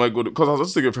now, who am I going to? Because I was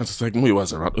just thinking, friends, it's like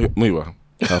Muiwa's around. Muiwa.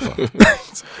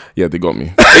 Yeah, they got me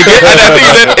again. And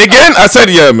I think again, I said,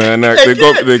 yeah, man.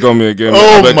 Like, they got me again.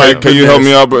 Oh like, my hey, goodness. can you help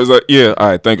me out? But it's like, yeah, all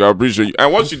right, thank you, I appreciate you.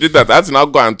 And once you did that, I had to now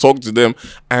go and talk to them.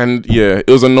 And yeah, it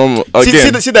was a normal.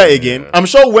 Again, see that again. I'm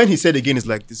sure when he said again, it's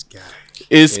like this guy.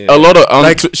 It's a lot of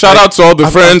shout out to all the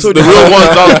friends, the real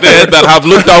ones out there that have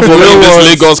looked out for me in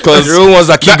this Lagos, because the real ones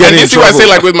that keep getting in trouble. I say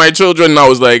like with my children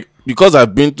now is like, because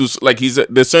I've been through, like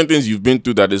there's certain things you've been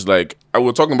through that is like, I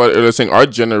was talking about it earlier, saying our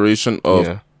generation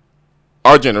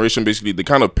basically, the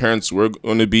kind of parents we're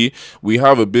going to be, we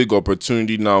have a big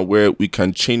opportunity now where we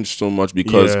can change so much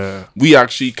because we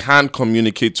actually can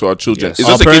communicate to our children. Yes. It's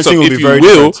just a case of if you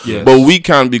will, but we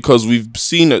can, because we've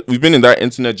seen it. We've been in that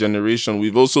internet generation.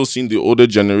 We've also seen the older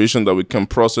generation that we can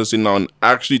process it now and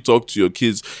actually talk to your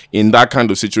kids in that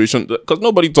kind of situation, because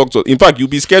nobody talks to. In fact, you'll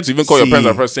be scared to even call your parents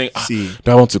at first saying,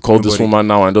 do I want to call this woman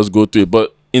now and just go through it?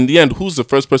 But in the end, who's the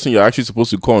first person you're actually supposed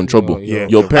to call in trouble?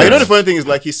 Your parents. You know, the funny thing is,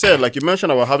 like he said, like you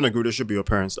mentioned about having a good relationship with your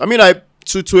parents. I mean,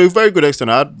 to a very good extent,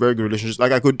 I had very good relationships.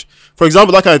 Like I could, for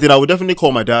example, that kind of thing, I would definitely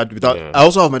call my dad. I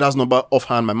also have my dad's number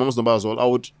offhand, my mom's number as well.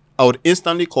 I would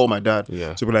instantly call my dad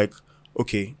to be like,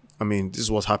 okay, I mean, this is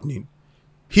what's happening.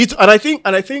 And I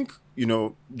think, you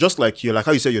know, just like you, like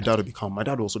how you said your dad will be calm, my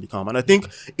dad will also be calm. And I think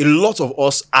a lot of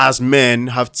us as men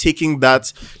have taken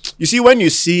that. You see, when you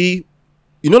see,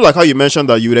 you know, like how you mentioned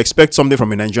that you would expect something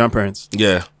from your Nigerian parents.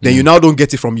 Yeah. Then you now don't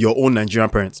get it from your own Nigerian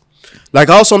parents. Like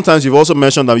how sometimes you've also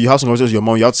mentioned that you have some conversations with your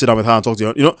mom, you have to sit down with her and talk to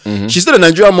her. You know, she's still a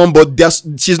Nigerian mom, but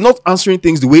she's not answering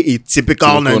things the way a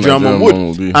typical Nigerian mom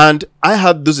would. And I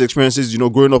had those experiences, you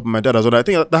know, growing up with my dad as well. I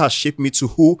think that has shaped me to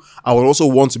who I would also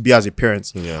want to be as a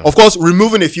parent. Yeah. Of course,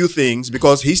 removing a few things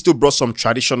because he still brought some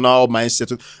traditional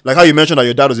mindset. Like how you mentioned that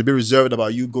your dad was a bit reserved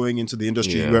about you going into the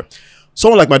industry where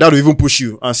someone like my dad will even push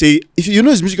you and say, if you know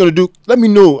his music gonna do, let me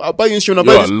know. I'll buy you instrument.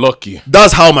 You are lucky.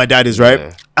 That's how my dad is, right?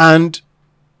 Yeah. And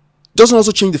doesn't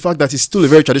also change the fact that he's still a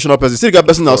very traditional person. Still a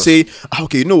person that'll say,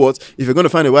 okay, you know what? If you're gonna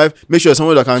find a wife, make sure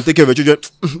someone that can take care of your children.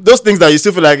 Those things that you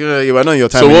still feel like you are not in your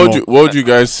time. So what would you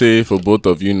guys say for both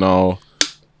of you now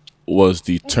was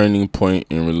the turning point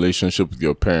in relationship with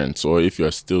your parents, or if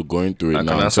you're still going through it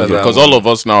now? Because all of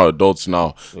us now are adults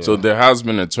now, so there has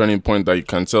been a turning point that you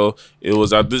can tell it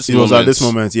was at this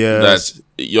moment, that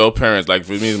your parents, like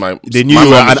for me, they knew you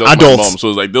were an adult. Mom, so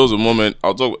it's like there was a moment.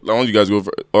 I want you guys to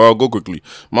go or I'll go quickly.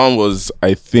 Mom was,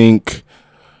 I think,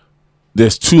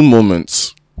 there's two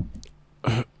moments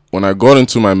when I got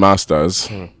into my masters.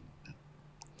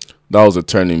 That was a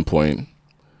turning point,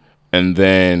 and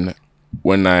then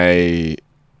when I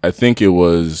think it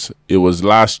was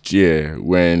last year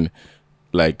when,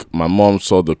 like, my mom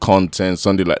saw the content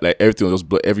Sunday, like everything was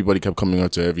just, everybody kept coming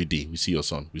out to every day. We see your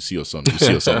son, we see your son, we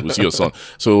see your son, we see your son.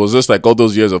 So it was just like all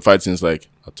those years of fighting. It's like,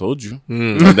 I told you.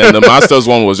 And then the masters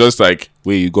one was just like,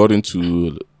 wait, you got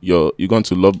into you're going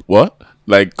to love what?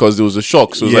 Like, because it was a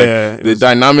shock. So the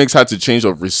dynamics had to change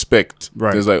of respect.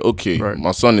 Right. It's like, okay,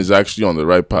 my son is actually on the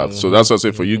right path. So that's what I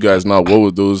say for you guys now. What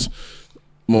were those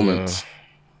moments?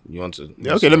 You want to?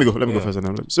 Okay, let me go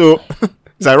first. So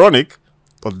it's ironic,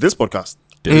 but this podcast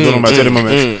is one of my 30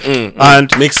 moments,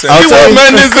 and makes sense. See what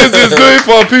Menisms is doing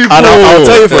for people. And I'll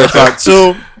tell you for a fact.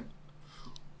 So,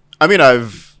 I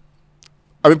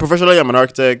mean, professionally, I'm an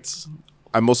architect.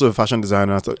 I'm also a fashion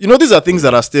designer. You know, these are things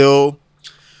that are still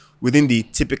within the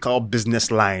typical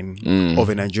business line of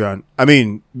a Nigerian. I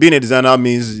mean, being a designer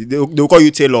means they'll call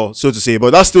you tailor, so to say, but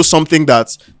that's still something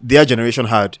that their generation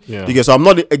had. Yeah. Because so I'm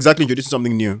not exactly introducing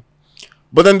something new.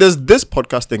 But then there's this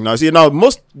podcast thing now. See, now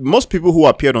most people who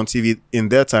appeared on TV in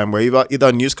their time were either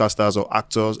newscasters or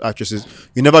actors, actresses.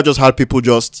 You never just had people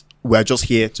we're just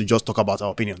here to just talk about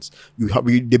our opinions.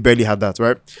 They barely had that,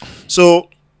 right? So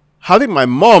having my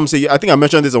mom say, I think I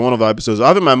mentioned this on one of our episodes,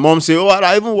 having my mom say, "Oh,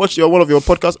 I even watched one of your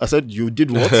podcasts." I said, "You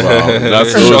did what?" Wow,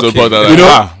 that's so important. You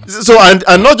know, so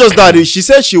and not just that, she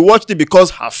said she watched it because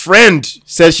her friend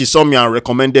said she saw me and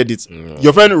recommended it.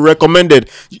 Your friend recommended.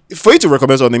 For you to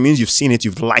recommend something means you've seen it,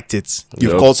 you've liked it,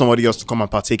 you've called somebody else to come and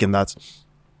partake in that.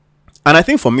 And I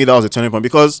think for me that was a turning point,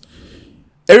 because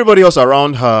everybody else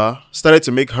around her started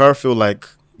to make her feel like,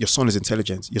 your son is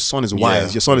intelligent, your son is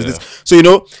wise, your son is this. So, you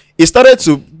know, it started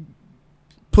to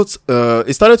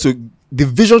the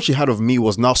vision she had of me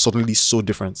was now suddenly so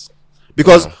different,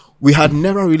 because we had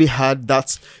never really had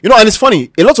that, you know. And it's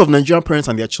funny, a lot of Nigerian parents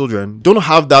and their children don't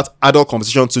have that adult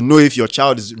conversation to know if your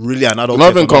child is really an adult. Not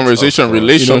even conversation,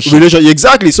 relationship. You know,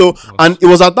 exactly. So, and it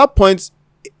was at that point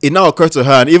it now occurred to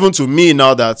her, and even to me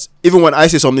now, that even when I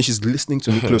say something, she's listening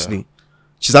to me closely.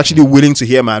 She's actually willing to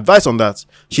hear my advice on that.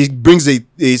 She brings a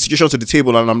situation to the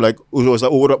table, and I'm like, what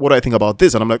do I think about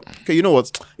this? And I'm like, okay, you know what?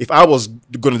 If I was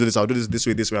going to do this, I'll do this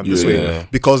way, and this way,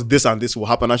 because this and this will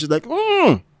happen. And she's like,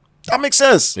 that makes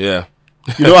sense. Yeah.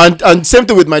 You know, and same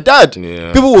thing with my dad.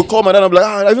 Yeah. People will call my dad. I'm like,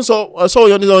 I saw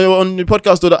you on the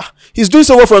podcast. That he's doing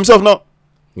so well for himself now.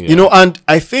 Yeah. You know, and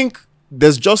I think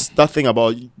there's just that thing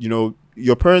about, you know,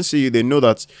 your parents see you, they know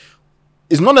that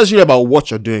it's not necessarily about what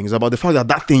you're doing. It's about the fact that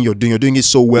that thing you're doing it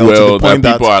so well to the point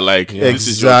that people are like, this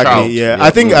is your child. Yeah. I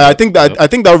think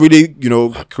that really, you know,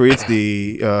 creates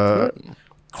the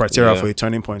criteria for a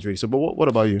turning point, really. So, but what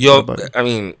about you? I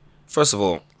mean, first of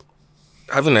all,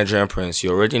 having Nigerian parents,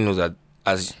 you already know that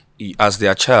as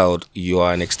their child, you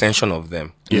are an extension of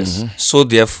them. Yes. So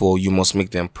therefore, you must make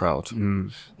them proud.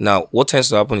 Now, what tends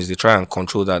to happen is they try and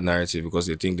control that narrative because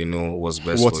they think they know what's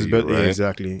best for you, right? Yeah,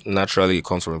 exactly. Naturally, it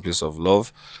comes from a place of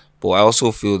love. But I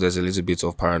also feel there's a little bit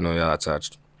of paranoia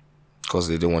attached because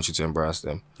they don't want you to embarrass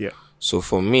them. Yeah. So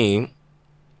for me,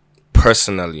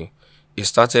 personally, it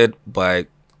started by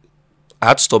I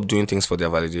had to stop doing things for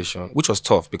their validation, which was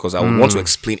tough because I would want to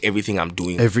explain everything I'm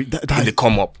doing in the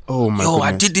come up. Oh my goodness.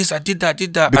 I did this, I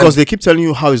did that. Because they keep telling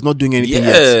you how it's not doing anything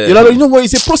yet. You're like, you know what,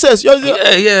 it's a process. Yeah.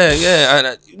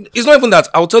 And it's not even that.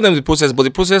 I'll tell them the process, but the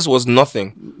process was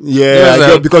nothing.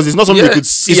 Yeah, because it's not something you could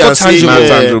see. It's not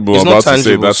tangible. It's not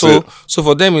tangible. So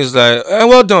for them, it's like,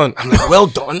 well done. I'm like, well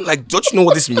done? Like, don't you know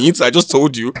what this means? I just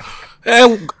told you.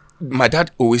 My dad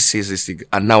always says this thing,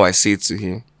 and now I say it to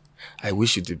him. I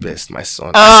wish you the best, my son.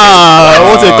 What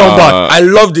a comeback! I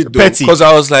loved it though, because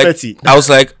I was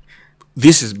like,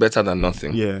 this is better than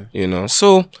nothing. Yeah, you know.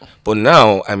 So, but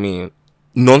now, I mean,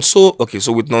 Nonso. Okay,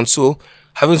 so with Nonso,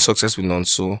 having success with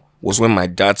Nonso was when my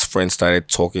dad's friends started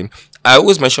talking. I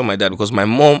always mention my dad because my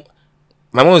mom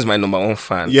is my number one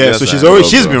fan. Yeah, so she's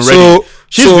been ready.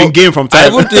 She's been game from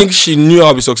time. I even think she knew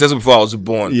I'll be successful before I was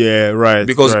born. Yeah, right.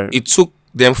 Because it took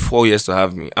them 4 years to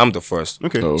have me. I'm the first.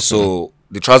 Okay. So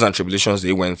the trials and tribulations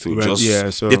they went through,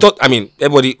 so they thought. I mean,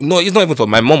 everybody. No, it's not even thought.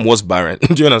 My mom was barren.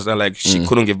 Do you understand? Like she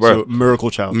couldn't give birth. So, miracle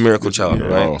child,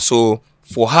 right? Wow. So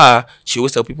for her, she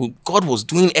always tell people God was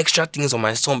doing extra things on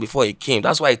my son before he came.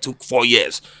 That's why it took 4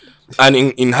 years. And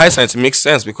in hindsight, it makes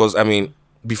sense because I mean,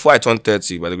 before I turned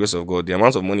 30, by the grace of God, the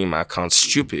amount of money in my account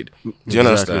stupid. Do you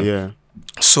understand? Yeah.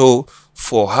 So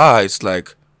for her, it's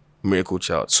like miracle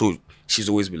child. So she's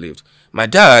always believed. My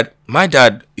dad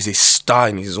is a star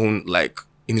in his own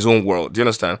world. Do you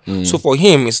understand? So for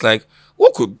him, it's like,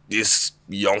 what could this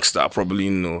youngster probably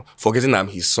know? Forgetting I'm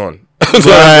his son.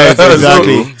 Right,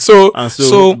 exactly.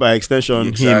 So by extension,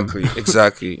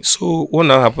 exactly. So what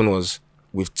now happened was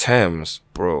with Tems,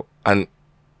 bro, and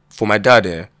for my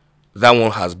dad, that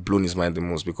one has blown his mind the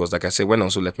most because, like I said, when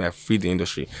also let me free the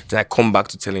industry, then I come back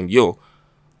to tell him, yo,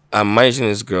 I'm managing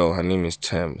this girl. Her name is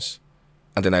Tems.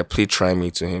 And then I played Try Me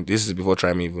to him. This is before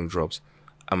Try Me even drops.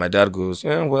 And my dad goes,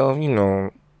 yeah, well, you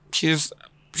know, she's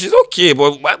okay,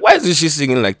 but why isn't she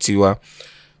singing like Tiwa?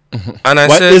 And I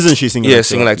said, isn't she singing? Yeah,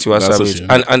 singing like Tiwa Savage.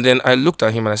 And then I looked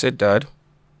at him and I said, Dad,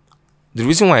 the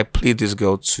reason why I played this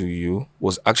girl to you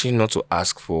was actually not to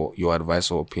ask for your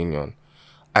advice or opinion.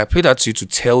 I played that to you to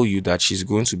tell you that she's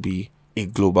going to be a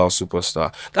global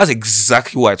superstar. That's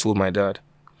exactly what I told my dad.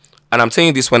 And I'm telling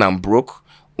you this when I'm broke.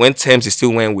 When Tems is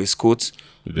still wearing waistcoats,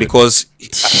 because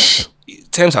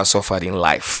Tems has suffered in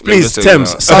life. Please,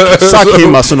 Tems, sack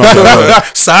him as soon as possible.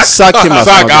 Sack him as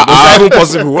soon as possible. It's not even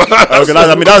possible. Okay,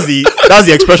 that's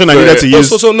the expression I needed to use.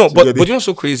 But you know,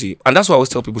 so crazy, and that's why I always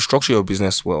tell people structure your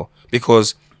business well,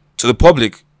 because to the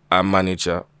public, I'm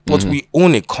manager, but we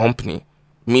own a company.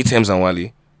 Me, Tems, and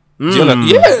Wally. Do you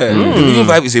understand? The Million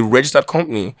Vibe is a registered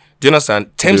company. Do you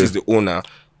understand? Tems is the owner.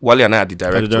 Wally and I are the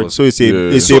directors. So it's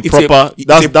a proper.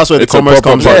 That's where the commerce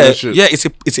comes in. Yeah,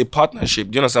 it's a partnership.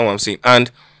 Do you understand what I'm saying?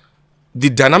 And the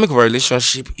dynamic of a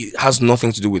relationship, it has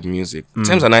nothing to do with music.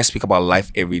 Tems and I speak about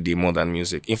life every day more than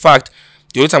music. In fact,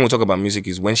 the only time we talk about music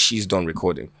is when she's done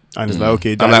recording. And it's like,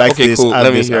 okay, I'm I like, like okay, this, cool, add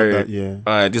let me this, hear add it. that,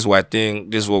 All right, this is what I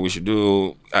think. This is what we should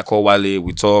do. I call Wale,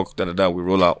 we talk, we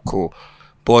roll out, cool.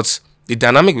 But the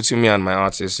dynamic between me and my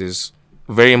artist is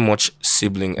very much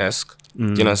sibling-esque.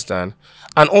 Do you understand?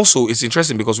 And also, it's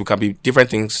interesting because we can be different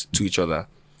things to each other.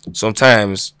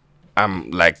 Sometimes I'm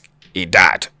like a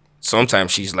dad. Sometimes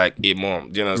she's like a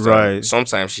mom. Do you understand? Right.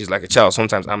 Sometimes she's like a child.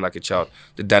 Sometimes I'm like a child.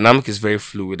 The dynamic is very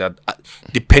fluid, that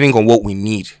depending on what we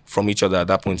need from each other at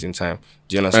that point in time.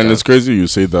 Do you understand? And it's crazy you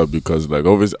say that because, like,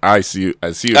 obviously, I see it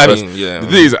I first. mean, yeah. The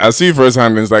thing is, I see it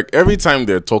firsthand. And it's like every time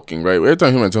they're talking, right? Every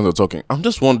time him and Tems are talking, I'm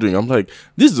just wondering. I'm like,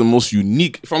 this is the most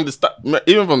unique from the start.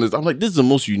 Even from this, I'm like, this is the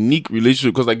most unique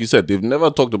relationship because, like you said, they've never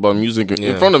talked about music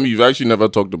in front of me. You've actually never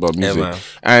talked about music,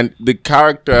 and the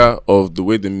character of the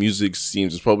way the music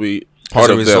seems is probably part as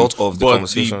a of result them, of the but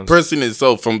conversations. the person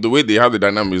itself, from the way they have the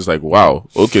dynamic, is like, wow,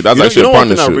 okay, that's you actually know a one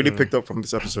thing partnership. I really picked up from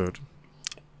this episode,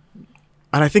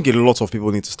 and I think a lot of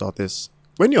people need to start this.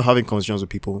 When you're having conversations with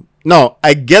people, now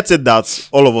I get it that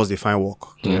all of us define work.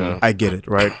 Yeah. I get it,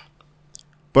 right?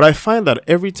 But I find that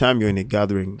every time you're in a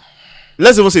gathering,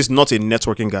 let's even say it's not a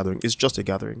networking gathering, it's just a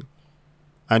gathering,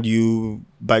 and you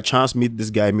by chance meet this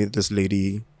guy, meet this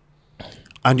lady,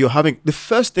 and you're having, the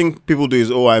first thing people do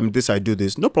is, oh, I'm this, I do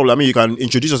this. No problem. I mean, you can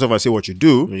introduce yourself and say what you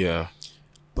do. Yeah.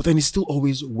 But then it's still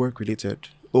always work related.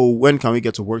 Oh, when can we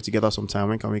get to work together sometime?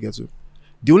 When can we get to?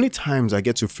 The only times I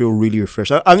get to feel really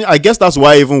refreshed, I mean, I guess that's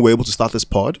why even we're able to start this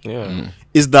pod. Yeah.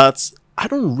 Is that I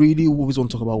don't really always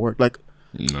want to talk about work. Like,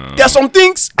 No. there are some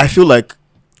things I feel like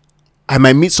I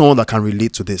might meet someone that can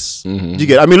relate to this. Do you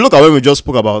get? I mean, look at when we just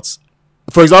spoke about.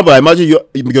 For example, I imagine your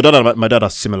dad and my dad are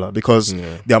similar because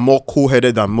they are more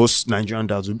cool-headed than most Nigerian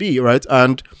dads would be, right?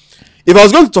 And if I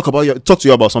was going to talk to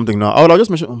you about something now, I would have just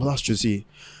mentioned, oh, that's true. See,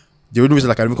 the only reason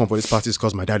like I didn't come for this party is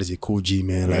because my dad is a cool G,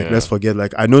 man. Like, let's forget.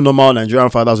 Like, I know normal Nigerian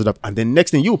fathers would have, and then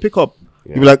next thing you will pick up,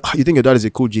 you'll be like, you think your dad is a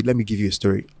cool G? Let me give you a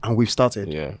story, and we've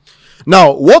started. Yeah.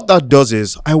 Now, what that does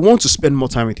is, I want to spend more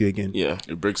time with you again. Yeah.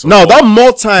 It breaks Now, that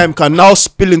more time can now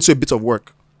spill into a bit of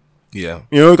work. Yeah.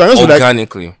 You know, you can just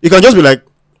organically. be like, you can just be like,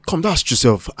 come, that's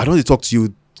yourself. I don't need to talk to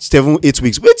you 7-8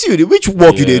 weeks. Wait till which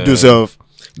work you did do yourself.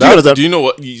 Do you know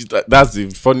what? That's the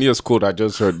funniest quote I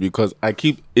just heard because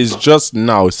it's just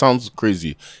now. It sounds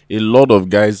crazy. A lot of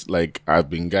guys, like I've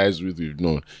been guys with, we've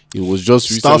known. It was just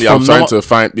recently I'm trying to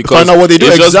find out what they do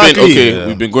it's exactly. just been, okay,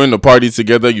 we've been going to parties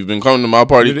together. You've been coming to my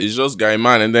party. It's just guy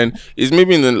man, and then it's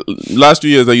maybe in the last 2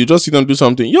 years that you just see them do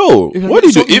something. Yo, what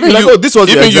did you? Even like, you, oh, this was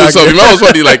even you. So remember, was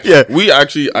funny. Like yeah. we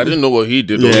actually, I didn't know what he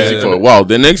did music for a while.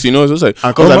 The next, you know, it's just like,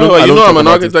 I don't I'm an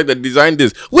architect that designed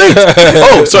this. Wait,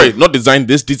 oh, sorry, not designed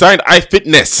this. Designed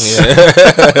iFitness.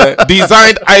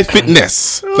 Designed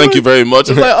iFitness. Thank you very much.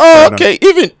 It's like, oh, okay.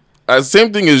 Even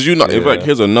same thing as you. Not in fact,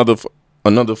 here's another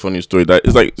funny story. That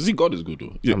is like, see, God is good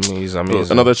though. Yeah. Amazing.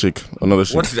 Another chick.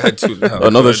 What did I do now?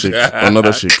 Another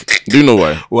chick. Do you know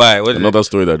why? Why? Another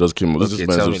story that just came up. Okay,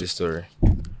 tell me the story.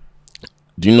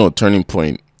 Do you know a turning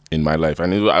point in my life?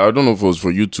 And I don't know if it was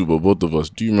for YouTube or both of us.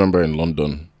 Do you remember in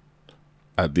London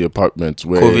at the apartment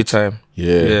where COVID time?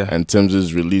 Yeah. And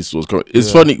Tems's release was coming.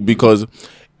 It's funny because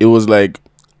it was like,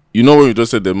 you know, when you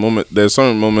just said there's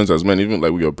some moments as men, even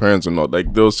like with your parents or not,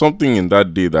 like there was something in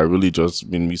that day that really just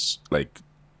made me like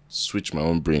switch my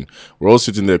own brain. We're all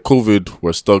sitting there, COVID,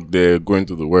 we're stuck there, going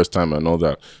through the worst time and all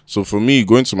that. So for me,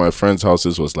 going to my friends'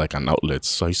 houses was like an outlet.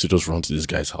 So I used to just run to this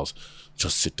guy's house,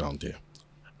 just sit down there.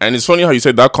 And it's funny how you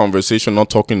said that conversation, not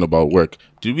talking about work.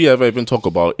 Did we ever even talk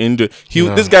about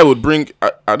this guy would bring,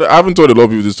 I haven't told a lot of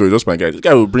people this story, just my guy. This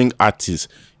guy would bring artists,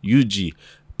 UG,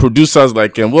 producers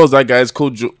like what was that guy's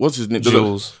called? What's his name?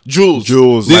 Jules.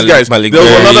 These guys. Malik there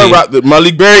was Berry. another rap.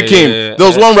 Malik Berry came. Yeah. There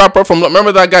was one rapper from.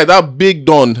 Remember that guy? That big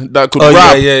Don that could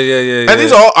rap. Yeah. And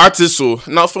these are all artists. So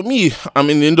now for me, I'm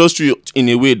in the industry in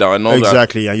a way that I know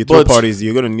exactly. And you throw parties,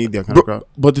 you're gonna need that kind of crowd.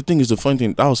 But the thing is, the funny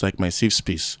thing, that was like my safe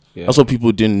space. Yeah. That's what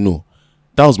people didn't know.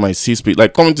 That was my safe space.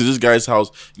 Like coming to this guy's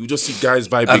house, you just see guys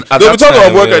vibing. They'll be talking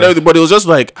about work and everything, but it was just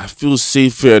like I feel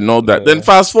safe here and all that. Then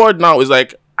fast forward now, it's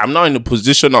like I'm now in a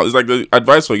position now. It's like the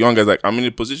advice for young guys. Like I'm in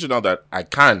a position now that I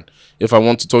can, if I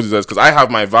want to talk to you guys, because I have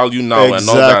my value now and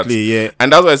all that. Yeah.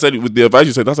 And that's why I said with the advice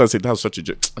you said. That's why I said that was such a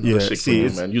joke. Shake for you,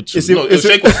 man. You too. The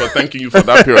shake was for thanking you for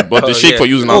that period, but the shake for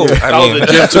using that was the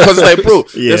gym too. Because it's like, bro,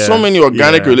 there's so many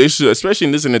organic relationships, especially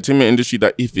in this entertainment industry,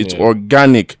 that if it's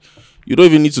organic, you don't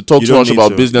even need to talk too much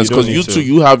about business because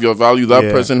you have your value.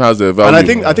 That person has their value.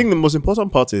 And I think the most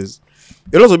important part is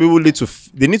a lot of people need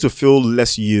to feel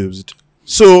less used.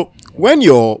 So when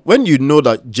you know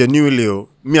that genuinely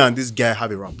me and this guy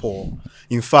have a rapport.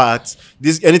 In fact,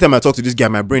 anytime I talk to this guy,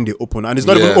 my brain they open, and it's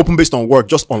not even open based on work,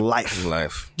 just on life.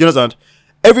 Life. Do you understand?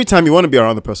 Every time you want to be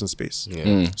around the person's space.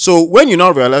 Yeah. So when you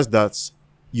now realize that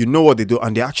you know what they do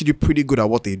and they're actually pretty good at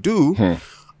what they do.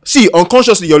 See,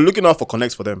 unconsciously, you're looking out for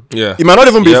connects for them. Yeah. It might not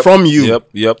even be from you.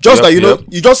 Just that,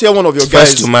 you just hear one of your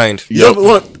guys. First to mind.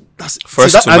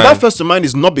 That first to mind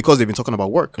is not because they've been talking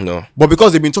about work. No. But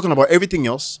because they've been talking about everything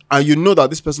else. And you know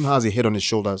that this person has a head on his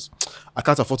shoulders. I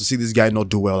can't afford to see this guy not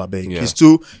do well, I beg. Yeah.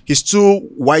 He's too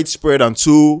widespread and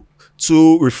too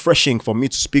refreshing for me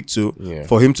to speak to,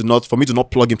 for me to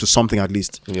not plug him to something at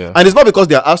least. Yeah. And it's not because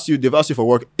they've asked you for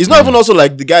work. It's not even also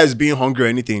like the guy is being hungry or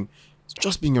anything. It's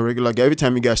just being a regular guy. Every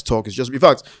time you guys talk, it's just, in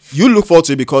fact, you look forward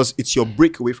to it because it's your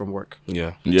break away from work.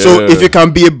 Yeah. So if you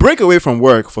can be a break away from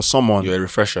work for someone, you're a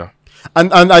refresher.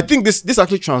 And I think this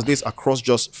actually translates across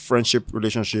just friendship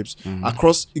relationships,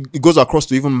 it goes across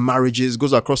to even marriages,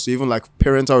 goes across to even like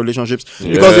parental relationships.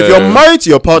 Because if you're married to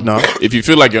your partner, if you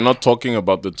feel like you're not talking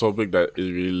about the topic that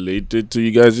is related to you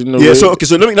guys in a way. So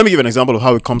let me give an example of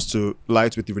how it comes to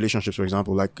light with the relationships, for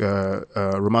example, like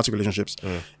romantic relationships.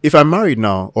 If I'm married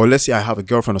now, or let's say I have a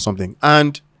girlfriend or something,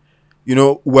 and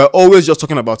we're always just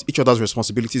talking about each other's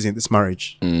responsibilities in this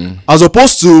marriage, as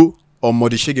opposed to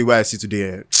Modishege where I see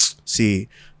today. See,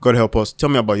 God help us. Tell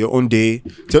me about your own day.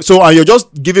 And you're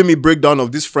just giving me breakdown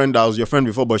of this friend that was your friend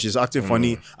before, but she's acting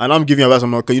funny, and I'm giving you advice.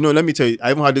 I'm like, let me tell you,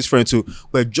 I even had this friend too.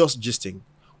 We're just gisting.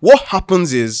 What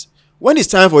happens is when it's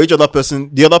time for the other person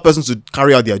to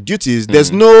carry out their duties,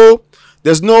 there's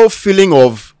no feeling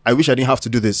of I wish I didn't have to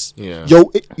do this. Yeah.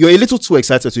 You're a little too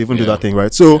excited to even do that thing,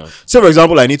 right? So, say for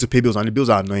example, I need to pay bills and the bills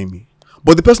are annoying me.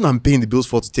 But the person I'm paying the bills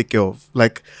for to take care of,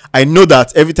 like, I know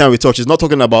that every time we talk, she's not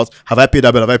talking about, have I paid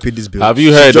that bill, have I paid this bill? Have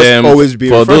you heard, always be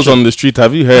for those on the street,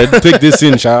 have you heard, take this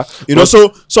in, Sha?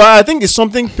 So I think it's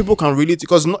something people can relate to,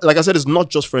 because like I said, it's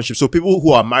not just friendship. So people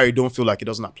who are married don't feel like it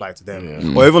doesn't apply to them.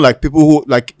 Yeah. Or even like people who,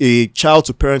 like a child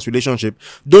to parent relationship,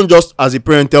 don't just as a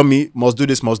parent tell me, must do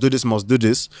this.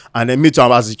 And then me too,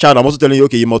 as a child, I'm also telling you,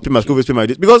 okay, you must pay my school fees, pay my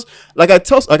this. Because like I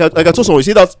told someone, you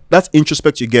see that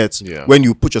introspect you get when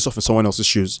you put yourself in someone else's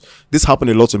shoes. This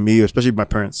happened a lot to me, especially with my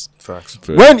parents. Facts.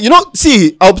 When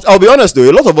I'll be honest though,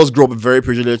 a lot of us grow up very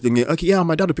privileged, thinking, okay, yeah,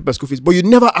 my dad will pay my school fees, but you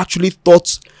never actually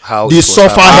thought how the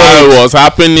suffer how it was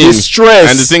happening, the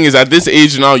stress. And the thing is, at this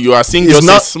age now, you are seeing just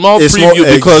a small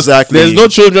preview because there's no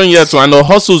children yet, so I know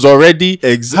hustles already.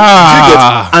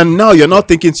 Exactly. And now you're not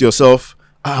thinking to yourself,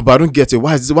 but I don't get it.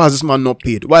 Why is this man not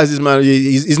paid? Why is this man?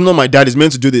 He's not my dad. He's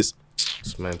meant to do this.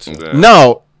 It's meant to. Yeah.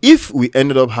 Now, if we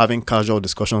ended up having casual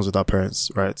discussions with our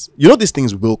parents, right? These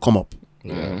things will come up.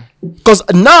 Because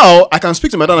now I can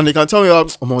speak to my dad and he can tell me,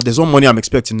 there's no money I'm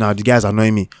expecting now. The guy's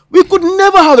annoying me. We could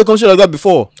never have a conversation like that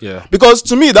before. Yeah. Because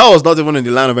to me, that was not even in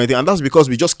the line of anything. And that's because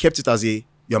we just kept it as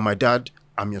you're my dad,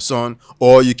 I'm your son.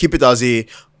 Or you keep it as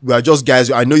we are just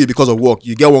guys. I know you because of work.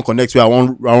 You get one connect where I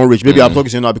want reach. Maybe I'm talking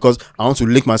to you now because I want to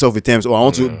link myself with Tems, or I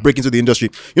want to break into the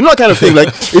industry. That kind of thing. Like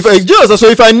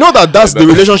if I know that that's the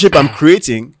relationship I'm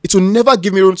creating, it will never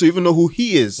give me room to even know who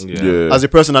he is as a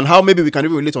person and how maybe we can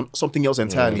even relate on something else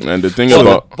entirely. And the thing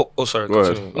about sorry. Go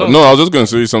ahead. No, I was just going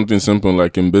to say something simple.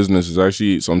 Like in business, is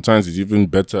actually sometimes it's even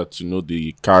better to know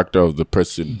the character of the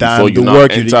person before you now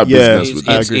enter business with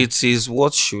them. It is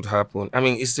what should happen. I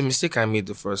mean, it's the mistake I made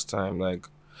the first time. Like,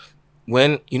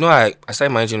 when I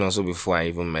started managing also before I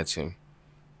even met him.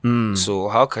 So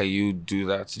how can you do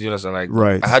that? Do you understand? Like,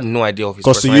 right. I had no idea of his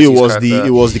personality. Because to you,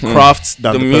 it was the craft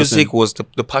that the music person. was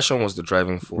the passion was the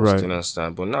driving force. Right. Do you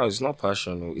understand? But now it's not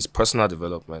passion; it's personal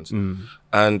development.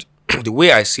 And the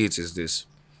way I see it is this: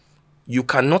 you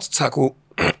cannot tackle.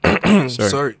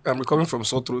 Sorry, I'm recovering from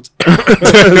sore throat.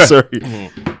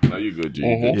 Sorry. Are you good, G?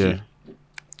 Yeah.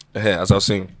 As I was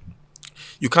saying,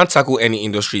 you can't tackle any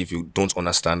industry if you don't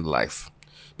understand life,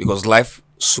 because life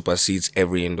supersedes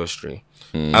every industry.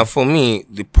 And for me,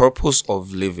 the purpose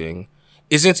of living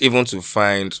isn't even to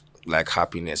find like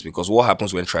happiness, because what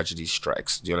happens when tragedy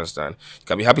strikes? Do you understand? You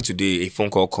can be happy today, a phone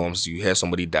call comes, you hear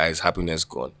somebody dies, happiness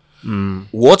gone.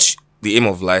 What the aim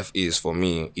of life is for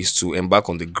me is to embark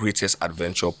on the greatest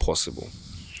adventure possible.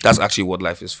 That's actually what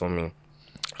life is for me.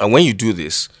 And when you do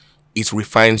this, it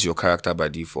refines your character by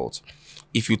default.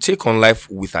 If you take on life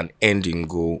with an ending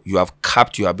goal, you have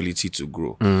capped your ability to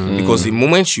grow. Because the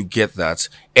moment you get that,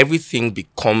 everything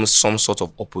becomes some sort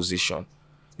of opposition.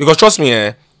 Because trust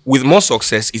me, with more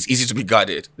success, it's easy to be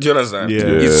guarded. Do you understand? Yeah.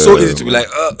 It's so easy to be like,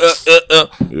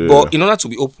 But in order to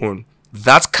be open,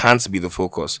 that can't be the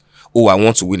focus. Oh, I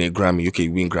want to win a Grammy. Okay,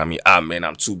 win Grammy. Ah, man,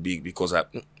 I'm too big because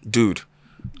dude,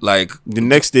 Like the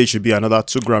next stage should be another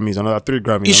 2 Grammys, another 3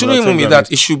 Grammys. It shouldn't even be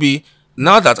that. It should be,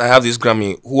 now that I have this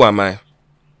Grammy, who am I?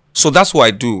 So that's what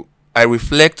I do. I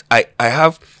reflect. I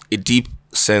have a deep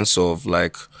sense of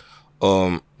like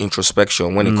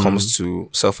introspection when it comes to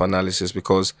self-analysis,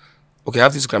 because okay, I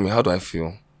have this Grammy, how do I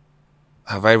feel?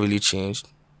 Have I really changed?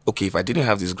 Okay, if I didn't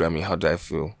have this Grammy, how do I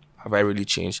feel? Have I really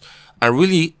changed? And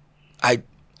really,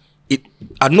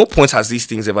 at no point has these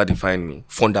things ever defined me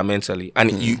fundamentally.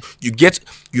 And you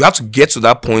have to get to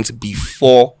that point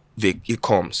before it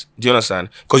comes. Do you understand?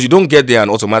 Because you don't get there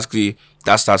and automatically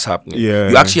that starts happening. Yeah.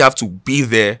 You actually have to be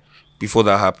there before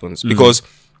that happens. Because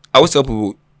I always tell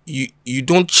people, you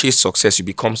don't chase success, you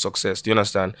become success. Do you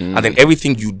understand? And then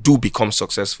everything you do becomes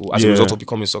successful as a result of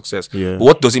becoming success. Yeah. But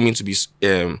what does it mean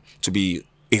to be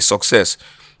a success?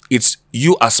 It's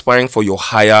you aspiring for your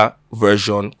higher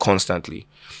version constantly.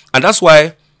 And that's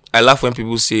why I laugh when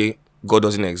people say God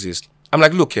doesn't exist. I'm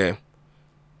like, look here,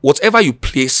 whatever you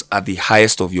place at the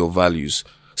highest of your values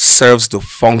serves the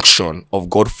function of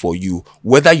God for you,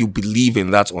 whether you believe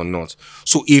in that or not.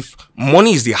 So if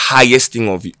money is the highest thing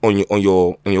on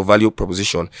your value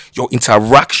proposition, your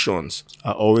interactions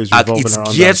are always revolving around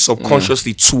it's geared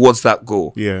subconsciously towards that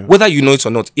goal. Yeah. Whether you know it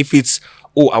or not. If it's,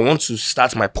 oh, I want to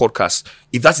start my podcast,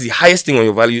 if that's the highest thing on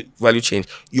your value chain,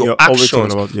 your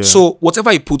actions. So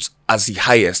whatever you put as the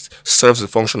highest serves the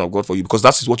function of God for you, because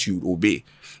that is what you obey.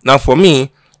 Now for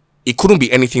me, it couldn't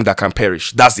be anything that can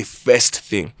perish. That's the first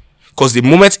thing. Because the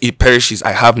moment it perishes,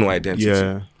 I have no identity.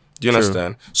 Yeah. Do you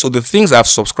understand? So the things I've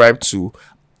subscribed to,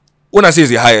 when I say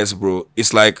it's the highest, bro,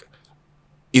 it's like,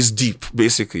 it's deep,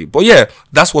 basically. But yeah,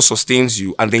 that's what sustains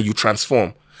you, and then you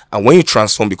transform. And when you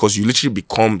transform, because you literally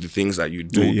become the things that you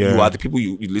do, you are the people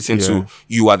you listen to,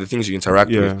 you are the things you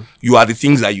interact with, you are the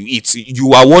things that you eat,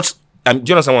 you are what, do you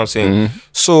understand what I'm saying?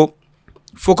 So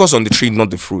focus on the tree, not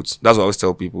the fruit. That's what I always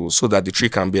tell people, so that the tree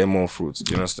can bear more fruit.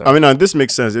 Do you understand? I mean, and this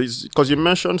makes sense because you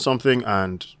mentioned something,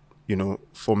 and you know,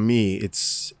 for me,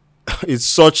 it's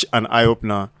such an eye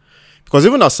opener. Because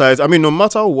even aside, I mean, no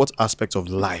matter what aspect of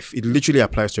life, it literally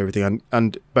applies to everything.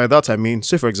 And by that I mean,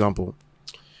 say for example,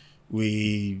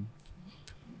 end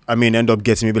up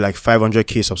getting maybe like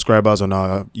 500k subscribers on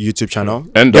our YouTube channel.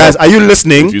 Guys, are you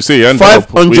listening? If you say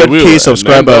 500k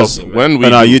subscribers on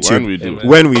our YouTube.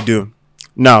 When we do.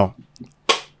 Now,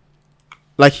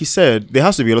 like he said, there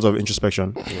has to be a lot of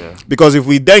introspection. Yeah. Because if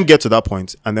we then get to that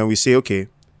point and then we say, okay,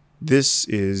 this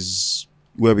is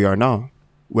where we are now.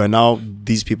 We're now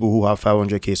these people who have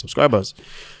 500k subscribers.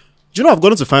 Do you know, I've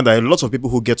gotten to find that a lot of people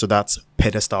who get to that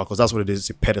pedestal, because that's what it is, it's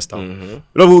a pedestal. A lot of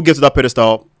people who get to that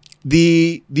pedestal,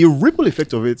 the ripple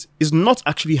effect of it is not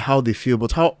actually how they feel,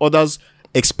 but how others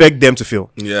expect them to feel.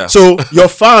 Yeah. So your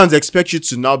fans expect you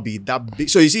to now be that big.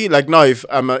 So you see, like now, if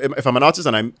I'm an artist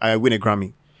and I win a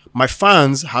Grammy, my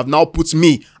fans have now put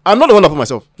me. I'm not the one that put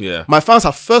myself. Yeah. My fans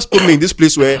have first put me in this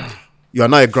place where you are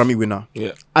now a Grammy winner.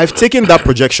 Yeah. I've taken that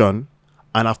projection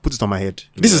and I've put it on my head.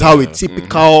 This is how a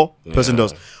typical person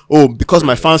does. Oh, because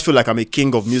my fans feel like I'm a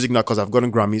king of music now because I've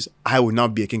gotten Grammys, I will now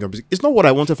be a king of music. It's not what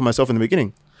I wanted for myself in the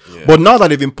beginning. Yeah. But now that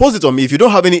they've imposed it on me, if you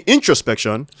don't have any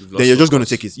introspection, then you're just going to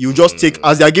take it. You just take,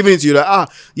 as they're giving it to you, like,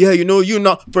 you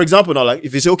now, for example, now, like,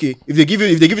 if you say, okay, if they give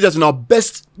it as now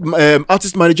best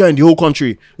artist manager in the whole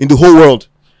country, in the whole world,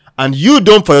 and you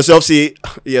don't for yourself say,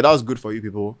 yeah, that was good for you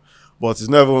people, but it's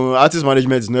not even, artist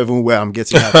management is not even where I'm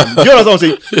getting at. Do you understand what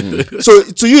I'm saying? So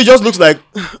to you, it just looks like,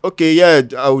 okay, yeah,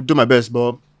 I will do my best,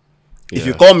 but if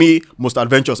you call me most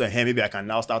adventurous, maybe I can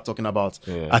now start talking about,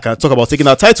 I can talk about taking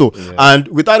that title. Yeah. And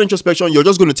without introspection, you're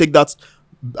just going to take that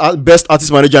best artist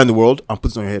manager in the world and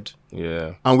put it on your head.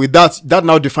 Yeah. And with that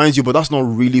now defines you, but that's not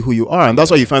really who you are. And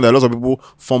that's why you find that a lot of people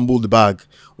fumble the bag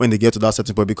when they get to that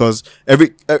certain point, because every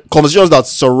conversations that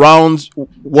surround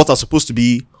what are supposed to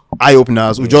be eye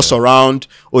openers will just surround,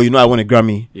 I won a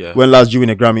Grammy. Yeah. When last you win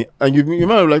a Grammy? And you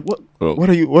might be like, what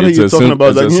are you talking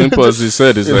about? It's as simple as he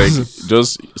said. It's like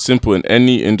just simple in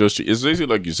any industry. It's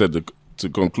basically like you said, to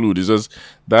conclude, it's just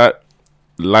that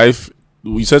life.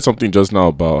 We said something just now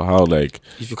about how, like,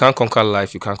 if you can't conquer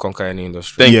life, you can't conquer any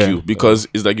industry. Thank you. Because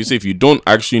it's like you say, if you don't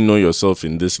actually know yourself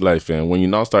in this life, and when you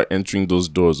now start entering those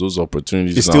doors, those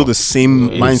opportunities, it's still the same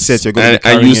mindset you're going to be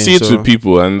and you see it to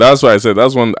people, and that's why I said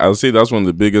that's one of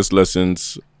the biggest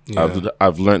lessons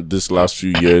I've learned this last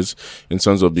few years in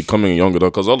terms of becoming a young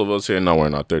adult, because all of us here now we're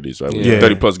in our 30s, right? Yeah.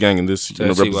 30 plus gang in this, 30,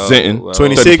 representing well,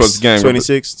 26 plus gang.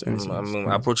 26 I'm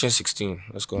approaching 16.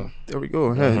 Let's go. There we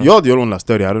go. Hey, you're the only one that's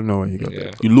 30. I don't know where you got Yeah.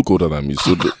 that. You look older than me,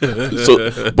 so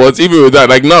but even with that,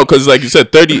 like now, because like you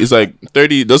said, 30 is like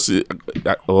 30.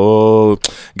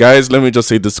 Guys, let me just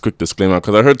say this quick disclaimer,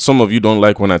 because I heard some of you don't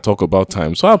like when I talk about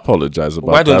time, so I apologize about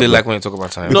that. Why don't they like when you talk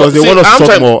about time? Because they want us to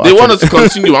talk more. They want us to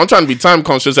continue. I'm trying to be time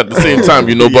conscious at the same time,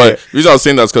 you know. But the reason I was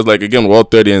saying that is because, like, again, we're all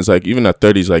 30, and it's like even at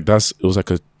 30, it's like it was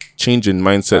like a change in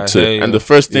mindset too. And the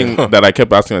first thing that I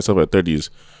kept asking myself at 30 is,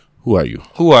 who are you?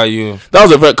 Who are you? That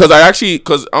was because I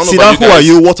don't know about who are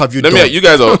you? What have you done? You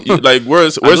guys are like,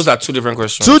 where's those are two different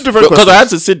questions. Because I had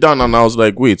to sit down and I was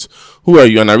like, wait, who are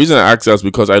you? And the reason I asked that is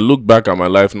because I look back at my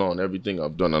life now and everything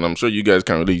I've done, and I'm sure you guys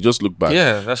can relate. You just look back.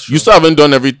 Yeah, that's true. You still haven't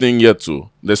done everything yet too.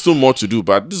 There's still more to do.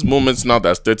 But at this moment now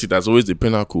that's 30, that's always the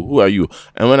pinnacle. Who are you?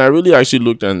 And when I really actually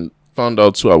looked and found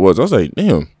out who I was like,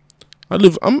 damn,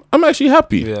 I'm actually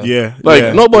happy. Yeah.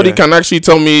 Nobody can actually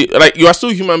tell me, like, you are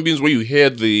still human beings where you hear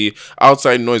the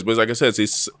outside noise, but like I said,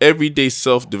 it's everyday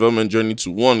self-development journey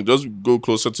to one, just go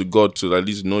closer to God to at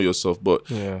least know yourself. But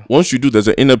once you do, there's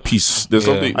an inner peace. There's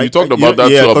something you talked about that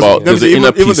too, about there's an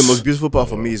inner peace. Even the most beautiful part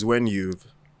for me is when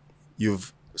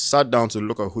you've sat down to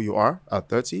look at who you are at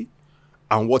 30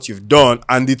 and what you've done,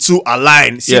 and the two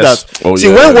align.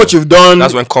 When what you've done,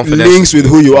 that's when confidence links with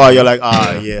who you are, you're like,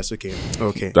 yes, okay.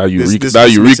 That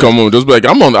you come home, just be like,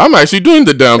 I'm actually doing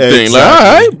the damn thing. Like, all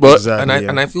right, but exactly,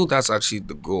 and I feel that's actually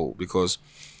the goal, because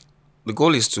the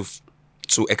goal is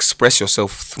to express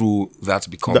yourself through that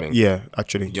becoming.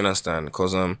 Actually, you understand?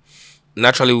 Because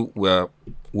naturally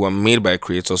we're made by a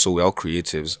creator, so we're all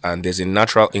creatives, and there's a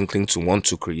natural inkling to want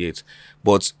to create.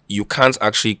 But you can't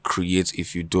actually create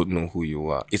if you don't know who you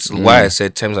are. It's why I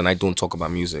said Tems and I don't talk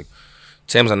about music.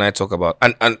 Tems and I talk about...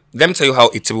 And let me tell you how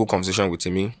a typical conversation with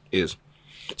Timmy is.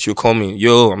 She'll call me,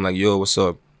 yo, I'm like, yo, what's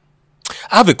up?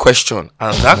 I have a question.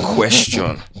 And that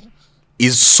question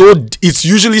it's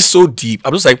usually so deep.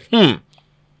 I'm just like,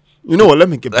 You know what? Let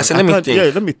me get back. I said, let me think.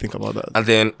 Yeah, let me think about that. And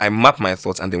then I map my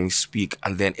thoughts, and then we speak,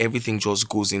 and then everything just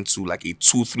goes into like a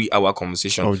 2-3 hour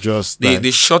conversation. Oh, just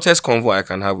the shortest convo I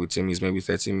can have with him is maybe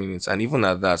 30 minutes, and even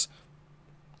at that,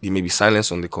 there may be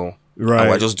silence on the call. Right, and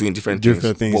we're just doing different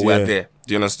things, but we're there.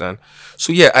 Do you understand?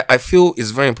 So I feel it's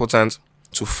very important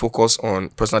to focus on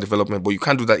personal development, but you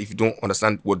can't do that if you don't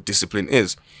understand what discipline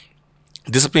is.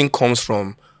 Discipline comes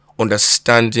from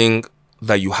understanding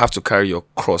that you have to carry your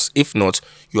cross. If not,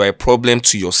 you are a problem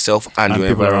to yourself and your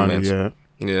environment.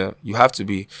 Yeah, you have to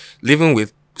be living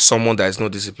with someone that is no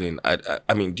discipline.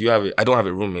 I mean, do you have? I don't have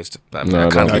a roommate. I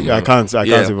can't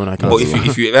even. But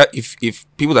if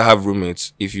people that have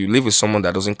roommates, if you live with someone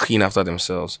that doesn't clean after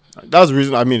themselves, that's the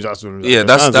reason. I mean, that's the reason. Yeah,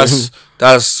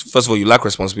 that's first of all, you lack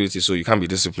responsibility, so you can't be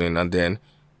disciplined, and then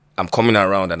I'm coming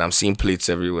around and I'm seeing plates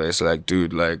everywhere. It's like,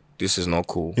 dude, like, this is not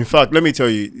cool. In fact, let me tell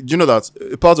you, do you know that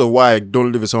part of why I don't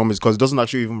live with someone is because it doesn't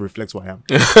actually even reflect who I am.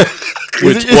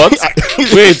 Wait, what?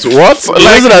 Wait, what? The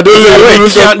reason I don't live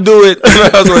with can't do it.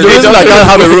 The reason I can't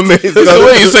have a roommate is the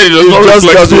way you said it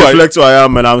does not reflect who I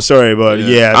am, and I'm sorry, but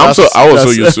I was so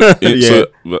used to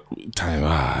it.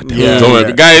 Time. Don't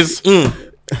worry, guys.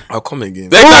 I'll come again.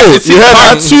 Part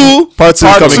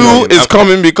two is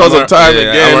coming because of time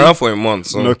again. I'm around for a month.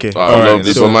 So. Okay. I love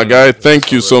this. So my guy,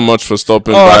 thank you so much for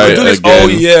stopping by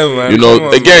again. Man. You know,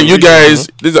 again, you guys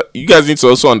need to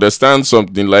also understand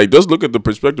something. Like, just look at the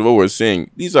perspective of what we're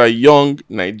saying. These are young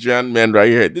Nigerian men right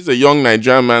here. This is a young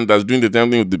Nigerian man that's doing the damn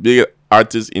thing with the biggest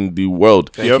artists in the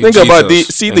world. Think about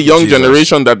the young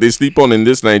generation that they sleep on in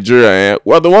this Nigeria.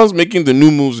 We're the ones making the new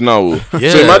moves now. So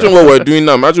imagine what we're doing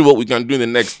now. Imagine what we can do in the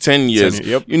next 10 years.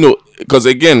 You know, because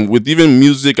again, with even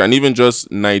music and even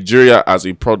just Nigeria as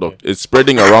a product, it's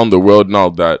spreading around the world now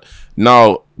that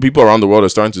now people around the world are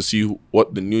starting to see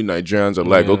what the new Nigerians are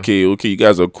like. Okay, you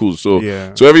guys are cool. So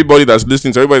everybody that's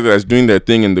listening, to everybody that's doing their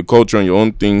thing in the culture and your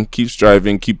own thing, keep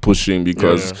striving, keep pushing,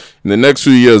 because in the next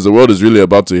few years, the world is really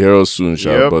about to hear us soon,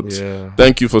 Sha. But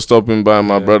thank you for stopping by,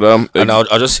 my brother. And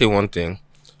I'll just say one thing.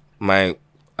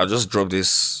 I'll just drop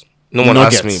this. No one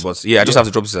asked me, but I just have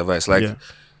to drop this advice. Like,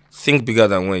 think bigger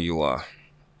than where you are.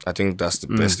 I think that's the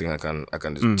best thing I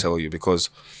can tell you, because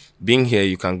being here,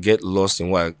 you can get lost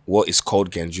in what is called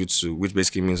genjutsu, which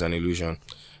basically means an illusion.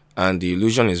 And the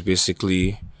illusion is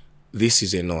basically, this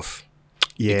is enough.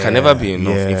 It can never be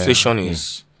enough. Inflation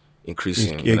is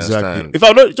increasing. Exactly. If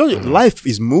I don't, life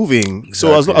is moving. Exactly.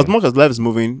 So as much as life is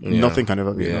moving, nothing can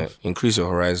ever be enough. Increase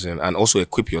your horizon and also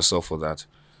equip yourself for that,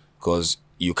 because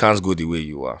you can't go the way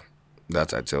you are.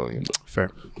 That I tell you.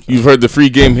 Fair. You've heard the free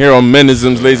game here on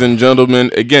Menisms, ladies and gentlemen.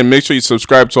 Again, make sure you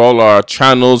subscribe to all our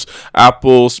channels: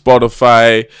 Apple,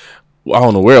 Spotify. I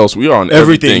don't know where else we are on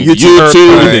everything.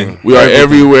 YouTube. We are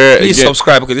everywhere. Please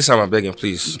subscribe. Okay, this time I'm begging,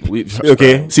 please.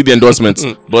 Okay. See the endorsements.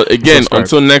 But again,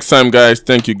 until next time, guys.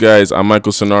 Thank you, guys. I'm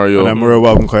Michael Scenario. And I'm Mura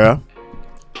Wagunkoya.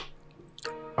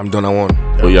 I'm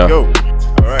Donawon. Oh yeah. Go.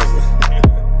 All right.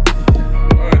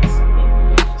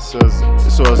 So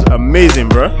this was amazing,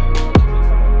 bro.